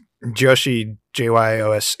is Joshi,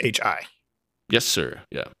 Jyoshi. Yes, sir.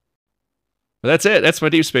 Yeah. But that's it. That's my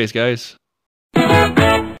deep space, guys.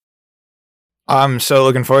 I'm so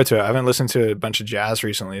looking forward to it. I haven't listened to a bunch of jazz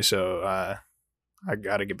recently, so I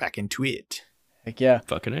got to get back into it. Heck yeah.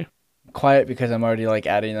 Fucking A. Quiet because I'm already like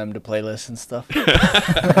adding them to playlists and stuff.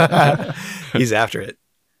 He's after it.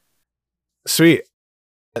 Sweet.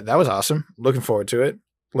 That was awesome. Looking forward to it.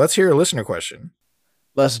 Let's hear a listener question.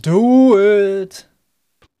 Let's do it.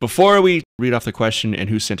 Before we read off the question and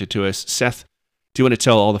who sent it to us, Seth, do you want to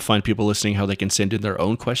tell all the fine people listening how they can send in their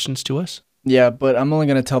own questions to us? Yeah, but I'm only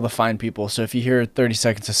going to tell the fine people. So if you hear 30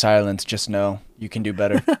 seconds of silence, just know you can do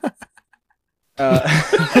better.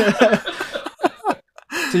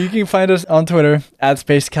 So you can find us on Twitter at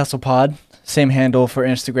SpaceCastlePod. Same handle for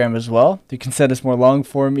Instagram as well. You can send us more long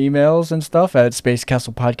form emails and stuff at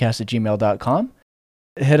spacecastlepodcast@gmail.com.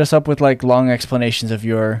 Hit us up with like long explanations of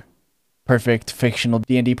your perfect fictional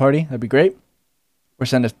D&D party. That'd be great. Or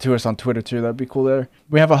send it to us on Twitter too. That'd be cool there.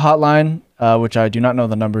 We have a hotline, which I do not know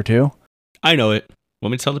the number to. I know it.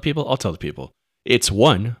 Want me to tell the people? I'll tell the people. It's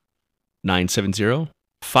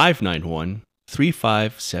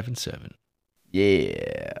 1-970-591-3577.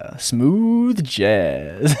 Yeah, smooth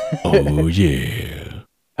jazz. Oh,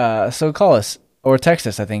 yeah. So call us or text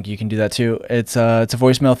us. I think you can do that too. It's a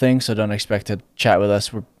voicemail thing, so don't expect to chat with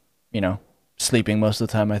us. We're, sleeping most of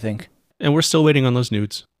the time, I think. And we're still waiting on those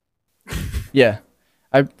nudes. Yeah.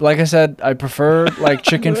 Like I said, I prefer like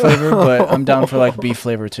chicken flavor, but I'm down for like beef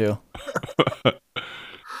flavor too.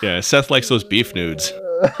 Yeah, Seth likes those beef nudes.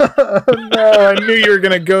 No, I knew you were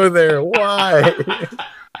going to go there. Why?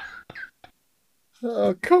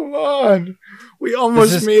 Oh, come on. We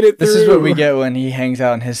almost made it through. This is what we get when he hangs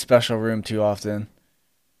out in his special room too often.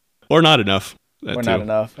 Or not enough. Or not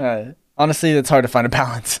enough. Honestly, it's hard to find a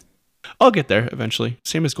balance. I'll get there eventually.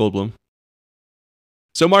 Same as Goldblum.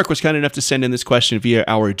 So Mark was kind enough to send in this question via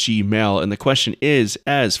our Gmail, and the question is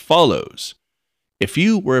as follows. If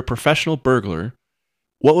you were a professional burglar,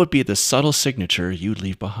 what would be the subtle signature you'd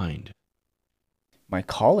leave behind? My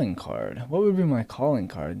calling card? What would be my calling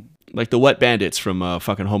card? Like the wet bandits from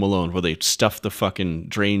fucking Home Alone, where they stuff the fucking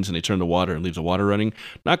drains and they turn the water and leave the water running.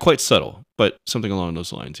 Not quite subtle, but something along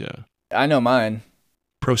those lines, yeah. I know mine.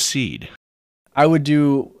 Proceed. I would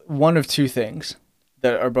do one of two things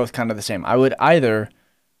that are both kind of the same. I would either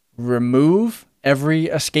remove every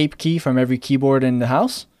escape key from every keyboard in the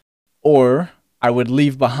house, or I would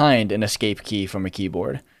leave behind an escape key from a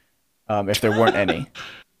keyboard, if there weren't any.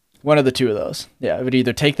 One of the two of those. Yeah, I would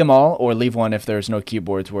either take them all or leave one if there's no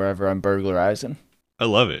keyboards wherever I'm burglarizing. I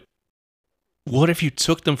love it. What if you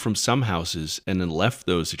took them from some houses and then left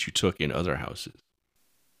those that you took in other houses?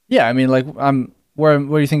 Yeah, I mean, like, where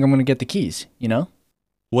do you think I'm going to get the keys,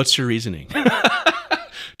 What's your reasoning?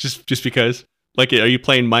 just because? Like, are you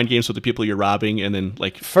playing mind games with the people you're robbing and then,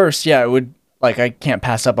 like... First, yeah, it would... Like, I can't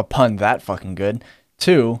pass up a pun that fucking good.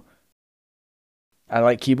 Two, I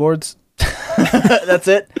like keyboards. That's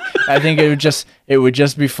it. I think it would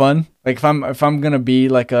just be fun. Like if I'm gonna be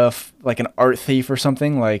like an art thief or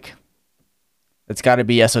something, like it's got to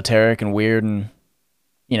be esoteric and weird and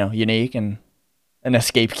unique, and an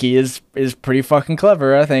escape key is pretty fucking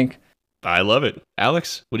clever, I think. I love it.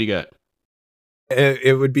 Alex, what do you got?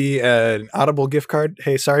 It would be an Audible gift card.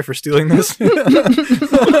 Hey, sorry for stealing this.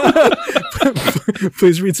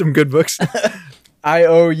 Please read some good books. I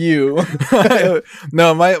owe you.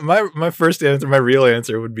 No, my first answer, my real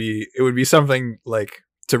answer would be something like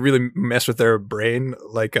to really mess with their brain,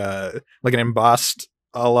 like an embossed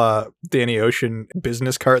a la Danny Ocean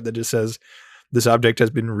business card that just says, "This object has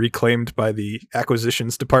been reclaimed by the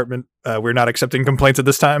acquisitions department. We're not accepting complaints at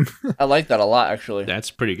this time." I like that a lot, actually.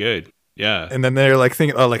 That's pretty good. Yeah. And then they're like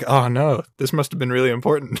thinking, oh no, this must have been really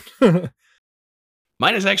important.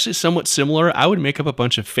 Mine is actually somewhat similar. I would make up a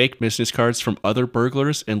bunch of fake business cards from other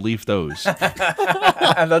burglars and leave those.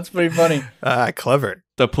 That's pretty funny. Clever.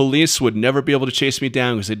 The police would never be able to chase me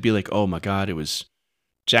down because they'd be like, oh my God, it was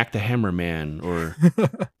Jack the Hammerman or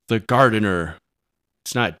the gardener.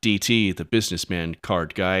 It's not DT, the businessman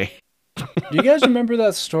card guy. Do you guys remember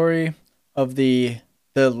that story of the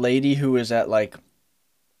the lady who was at like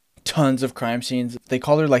tons of crime scenes. They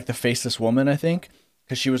called her like the faceless woman, I think,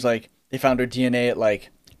 because she was like, they found her DNA at like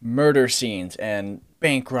murder scenes and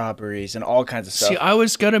bank robberies and all kinds of stuff. See, I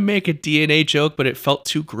was gonna make a DNA joke, but it felt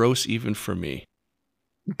too gross even for me.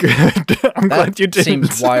 Good. I'm glad you didn't.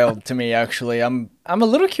 Seems wild to me, actually. I'm a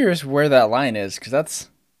little curious where that line is, because that's,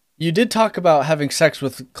 you did talk about having sex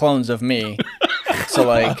with clones of me, so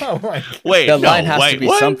like, Oh my Wait, that no, line has wait, to be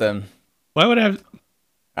what? something. Why would I have? Did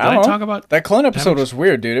I don't I know. talk about? That clone episode was- was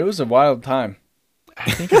weird, dude. It was a wild time.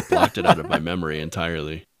 I think I blocked it out of my memory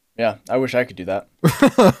entirely. Yeah, I wish I could do that.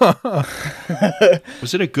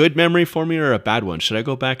 Was it a good memory for me or a bad one? Should I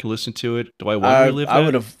go back and listen to it? Do I want to relive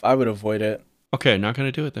that? I would avoid it. Okay, not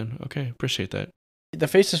gonna do it then. Okay, appreciate that. The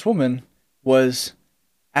faceless woman was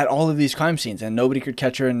at all of these crime scenes, and nobody could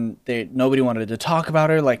catch her, and nobody wanted to talk about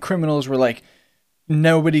her. Like, criminals were like,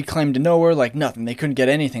 nobody claimed to know her, like nothing. They couldn't get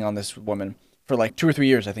anything on this woman for like 2 or 3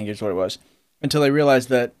 years, I think is what it was, until they realized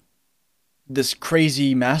that this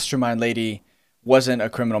crazy mastermind lady wasn't a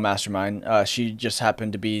criminal mastermind. She just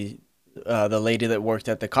happened to be the lady that worked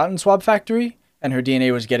at the cotton swab factory, and her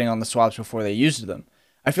DNA was getting on the swabs before they used them.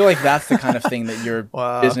 I feel like that's the kind of thing that your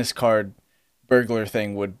Wow. business card burglar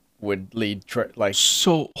thing would lead like.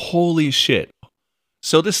 So holy shit.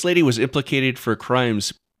 So this lady was implicated for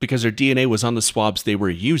crimes because her DNA was on the swabs they were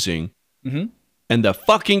using, and the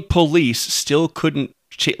fucking police still couldn't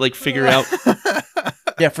figure out.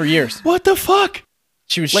 Yeah, for years. What the fuck?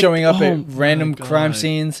 She was Like, showing up oh at random my crime God.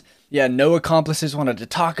 scenes. Yeah, no accomplices wanted to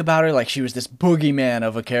talk about her. Like, she was this boogeyman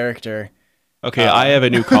of a character. Okay, I have a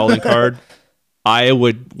new calling card. I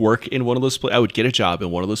would work in one of those places. I would get a job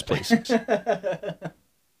in one of those places.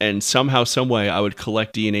 And somehow, some way, I would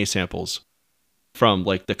collect DNA samples from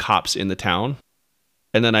like the cops in the town.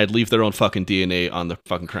 And then I'd leave their own fucking DNA on the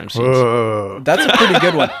fucking crime scenes. Whoa. That's a pretty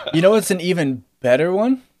good one. You know what's an even better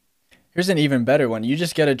one? Here's an even better one. You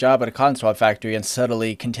just get a job at a cotton swab factory and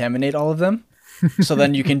subtly contaminate all of them. So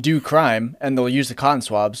then you can do crime and they'll use the cotton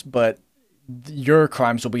swabs, but your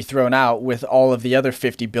crimes will be thrown out with all of the other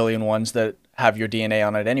 50 billion ones that have your DNA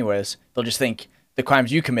on it anyways. They'll just think the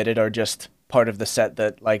crimes you committed are just part of the set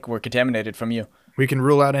that like were contaminated from you. We can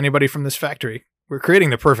rule out anybody from this factory. We're creating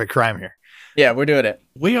the perfect crime here. Yeah, we're doing it.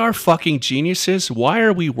 We are fucking geniuses. Why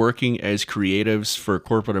are we working as creatives for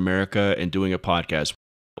corporate America and doing a podcast?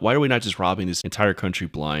 Why are we not just robbing this entire country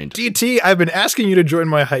blind? DT, I've been asking you to join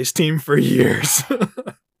my heist team for years.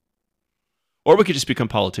 Or we could just become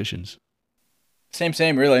politicians.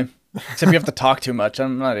 Same, really. Except you have to talk too much.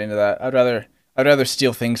 I'm not into that. I'd rather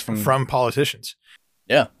steal things from politicians.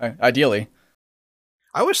 Yeah, ideally.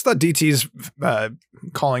 I always thought DT's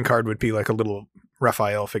calling card would be like a little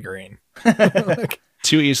Raphael figurine. Like,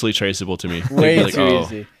 Too easily traceable to me. Way They'd be too like,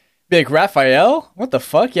 easy. Be like, Raphael? What the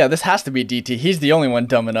fuck? Yeah, this has to be DT. He's the only one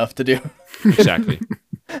dumb enough to do. Exactly.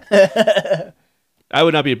 I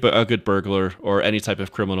would not be a good burglar or any type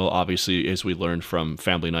of criminal, obviously, as we learned from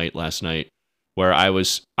Family Night last night, where I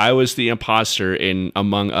was the imposter in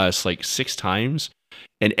Among Us like 6 times,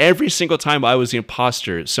 and every single time I was the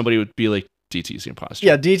imposter, somebody would be like, DT's the imposter.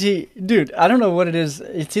 Yeah, DT, dude, I don't know what it is.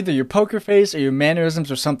 It's either your poker face or your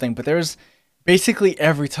mannerisms or something, but there's basically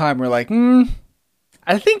every time we're like,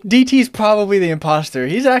 I think DT's probably the imposter.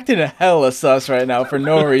 He's acting a hella sus right now for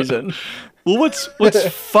no reason. Well, what's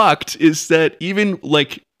fucked is that even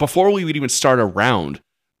like before we would even start a round,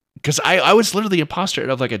 because I was literally the imposter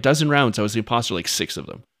of like a dozen rounds. I was the imposter like 6 of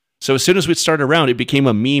them. So as soon as we'd start a round, it became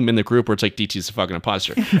a meme in the group where it's like DT's the fucking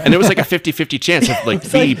imposter, and there was like a 50-50 chance of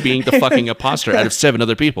like me being the fucking imposter out of 7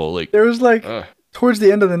 other people. Like There was like towards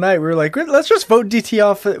the end of the night, we were like, let's just vote DT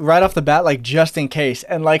off right off the bat, like just in case.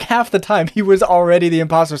 And like half the time, he was already the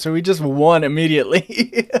imposter, so we just won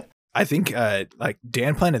immediately. I think like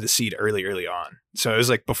Dan planted the seed early on. So it was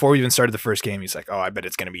like before we even started the first game, he's like, "Oh, I bet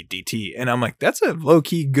it's going to be DT." And I'm like, "That's a low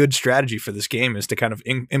key good strategy for this game, is to kind of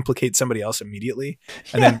implicate somebody else immediately,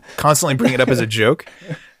 and then constantly bring it up as a joke,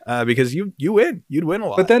 because you'd win a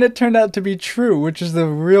lot." But then it turned out to be true, which is the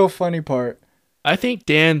real funny part. I think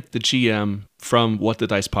Dan, the GM from What the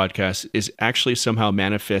Dice podcast, is actually somehow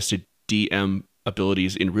manifested DM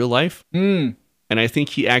abilities in real life. And I think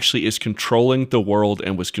he actually is controlling the world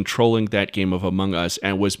and was controlling that game of Among Us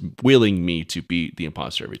and was willing me to be the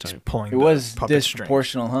imposter every time. pulling It was puppet string.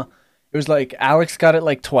 disproportional, huh? It was like Alex got it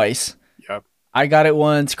like twice. Yep. I got it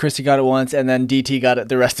once, Chrissy got it once, and then DT got it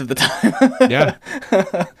the rest of the time. Yeah.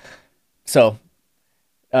 So,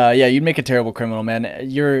 yeah, you'd make a terrible criminal, man.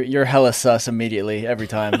 You're hella sus immediately every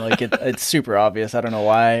time. Like it's super obvious. I don't know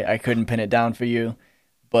why I couldn't pin it down for you,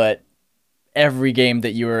 but every game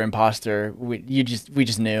that you were imposter, we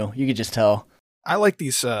just knew. You could just tell. I like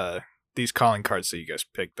these these calling cards that you guys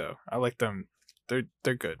picked, though. I like them.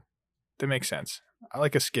 They're good. They make sense. I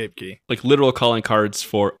like escape key. Like literal calling cards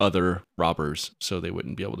for other robbers, so they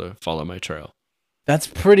wouldn't be able to follow my trail. That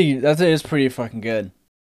is pretty fucking good.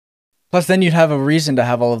 Plus, then you'd have a reason to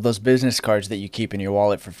have all of those business cards that you keep in your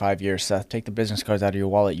wallet for 5 years, Seth. Take the business cards out of your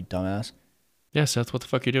wallet, you dumbass. Yeah, Seth, what the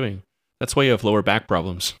fuck are you doing? That's why you have lower back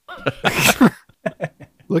problems.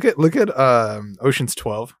 Look at Ocean's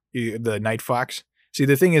 12, the Night Fox. See,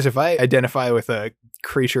 the thing is, if I identify with a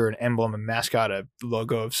creature, an emblem, a mascot, a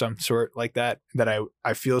logo of some sort like that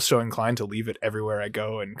I feel so inclined to leave it everywhere I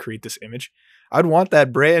go and create this image, I'd want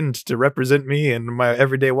that brand to represent me in my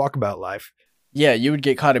everyday walkabout life. Yeah, you would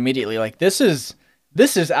get caught immediately. Like, this is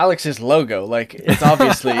Alex's logo. Like, it's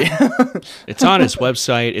obviously... It's on his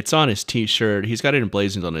website. It's on his t-shirt. He's got it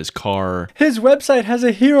emblazoned on his car. His website has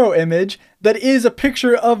a hero image that is a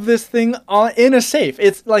picture of this thing in a safe.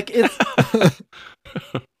 It's like, it's...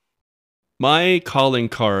 My calling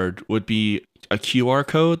card would be a QR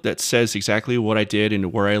code that says exactly what I did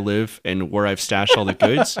and where I live and where I've stashed all the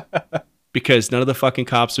goods. Because none of the fucking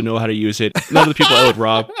cops would know how to use it. None of the people I would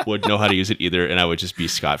rob would know how to use it either, and I would just be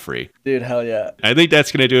scot-free. Dude, hell yeah. I think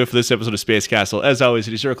that's going to do it for this episode of Space Castle. As always,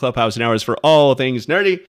 it is your clubhouse and hours for all things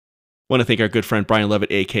nerdy. Want to thank our good friend Brian Levitt,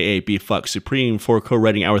 a.k.a. B-Fuck Supreme, for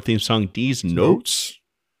co-writing our theme song, These Notes.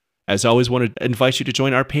 As always, want to invite you to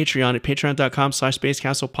join our Patreon at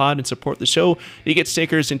patreon.com/spacecastlepod and support the show. You get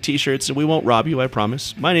stickers and t-shirts, and we won't rob you, I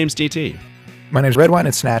promise. My name's DT. My name's Red Wine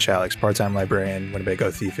and Snatch Alex, part-time librarian, Winnebago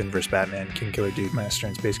Thief, Inverse Batman, King Killer Dude, Master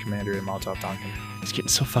and Space Commander, and Molotov Tonkin. He's getting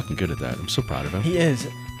so fucking good at that. I'm so proud of him. He is.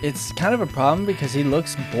 It's kind of a problem because he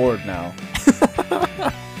looks bored now.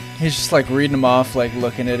 He's just like reading them off, like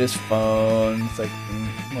looking at his phone. It's like,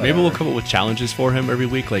 maybe we'll come up with challenges for him every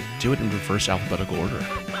week, like do it in reverse alphabetical order.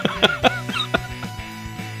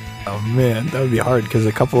 Oh man, that would be hard because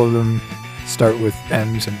a couple of them start with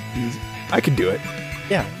M's and B's. I could do it.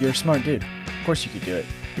 Yeah, you're a smart dude. Of course you could do it.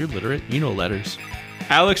 You're literate. You know letters.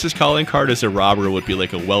 Alex's calling card as a robber would be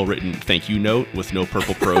like a well-written thank you note with no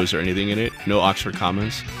purple prose or anything in it. No Oxford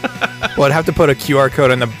commas. Well, I'd have to put a QR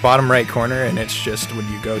code in the bottom right corner, and it's just when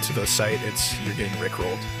you go to the site, you're getting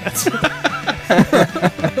rickrolled.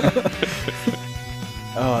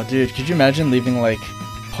 Oh, dude, could you imagine leaving like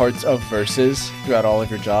parts of verses throughout all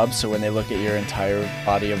of your jobs so when they look at your entire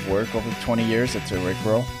body of work over 20 years, it's a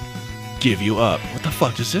rickroll? Give you up. What the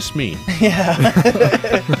fuck does this mean? Yeah.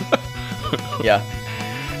 Yeah.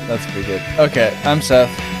 That's pretty good. Okay, I'm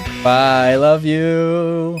Seth. Bye. Love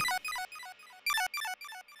you.